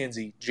Kobe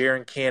McKenzie,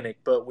 Jaren Kanak,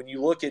 but when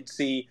you look at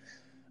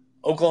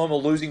Oklahoma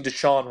losing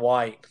Deshaun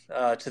White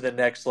to the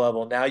next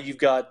level, now you've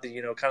got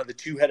the kind of the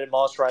two-headed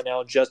monster right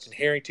now, Justin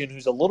Harrington,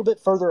 who's a little bit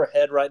further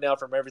ahead right now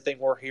from everything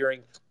we're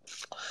hearing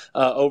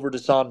over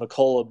Dasan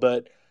McCullough.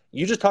 But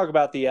you just talk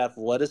about the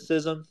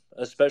athleticism,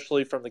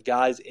 especially from the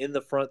guys in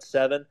the front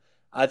seven.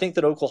 I think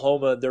that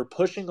Oklahoma, they're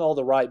pushing all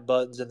the right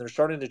buttons, and they're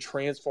starting to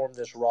transform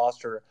this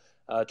roster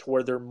to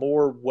where they're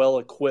more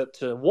well-equipped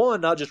to,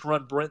 one, not just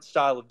run Brent's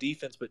style of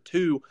defense, but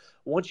two,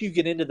 once you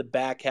get into the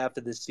back half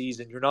of this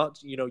season,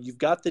 you've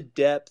got the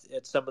depth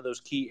at some of those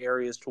key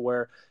areas to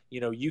where,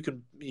 you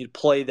can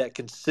play that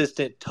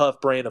consistent,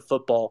 tough brand of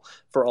football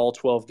for all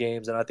 12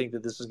 games. And I think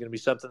that this is going to be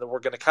something that we're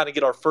going to kind of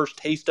get our first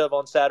taste of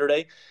on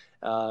Saturday.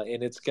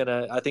 And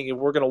I think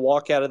we're going to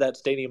walk out of that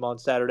stadium on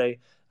Saturday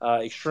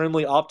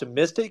extremely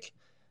optimistic.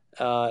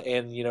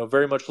 And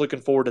very much looking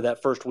forward to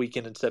that first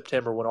weekend in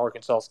September when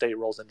Arkansas State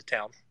rolls into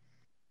town.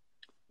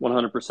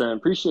 100%.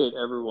 Appreciate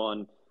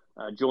everyone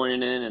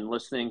joining in and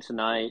listening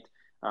tonight.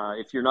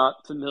 If you're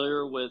not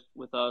familiar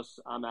with us,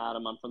 I'm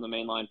Adam. I'm from the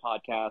Mainline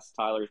Podcast.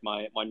 Tyler's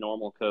my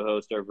normal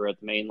co-host over at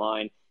the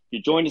Mainline. If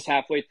you joined us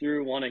halfway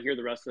through, want to hear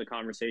the rest of the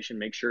conversation,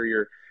 make sure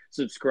you're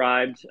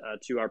subscribed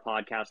to our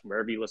podcast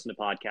wherever you listen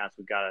to podcasts.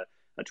 We've got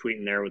a tweet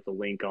in there with the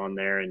link on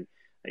there, and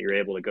you're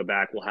able to go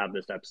back. We'll have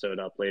this episode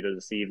up later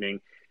this evening.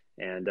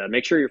 And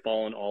make sure you're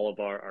following all of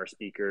our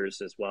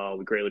speakers as well.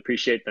 We greatly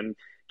appreciate them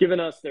giving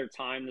us their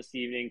time this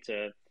evening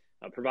to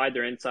provide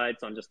their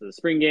insights on just the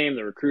spring game,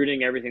 the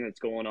recruiting, everything that's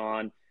going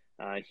on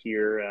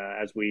here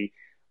as we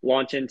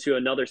launch into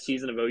another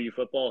season of OU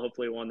football,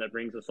 hopefully one that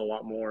brings us a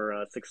lot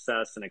more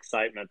success and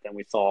excitement than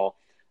we saw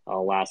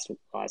last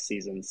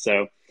season.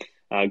 So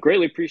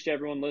greatly appreciate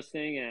everyone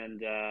listening,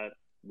 and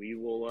we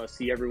will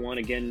see everyone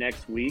again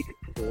next week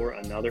for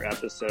another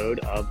episode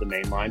of the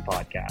Mainline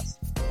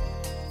Podcast.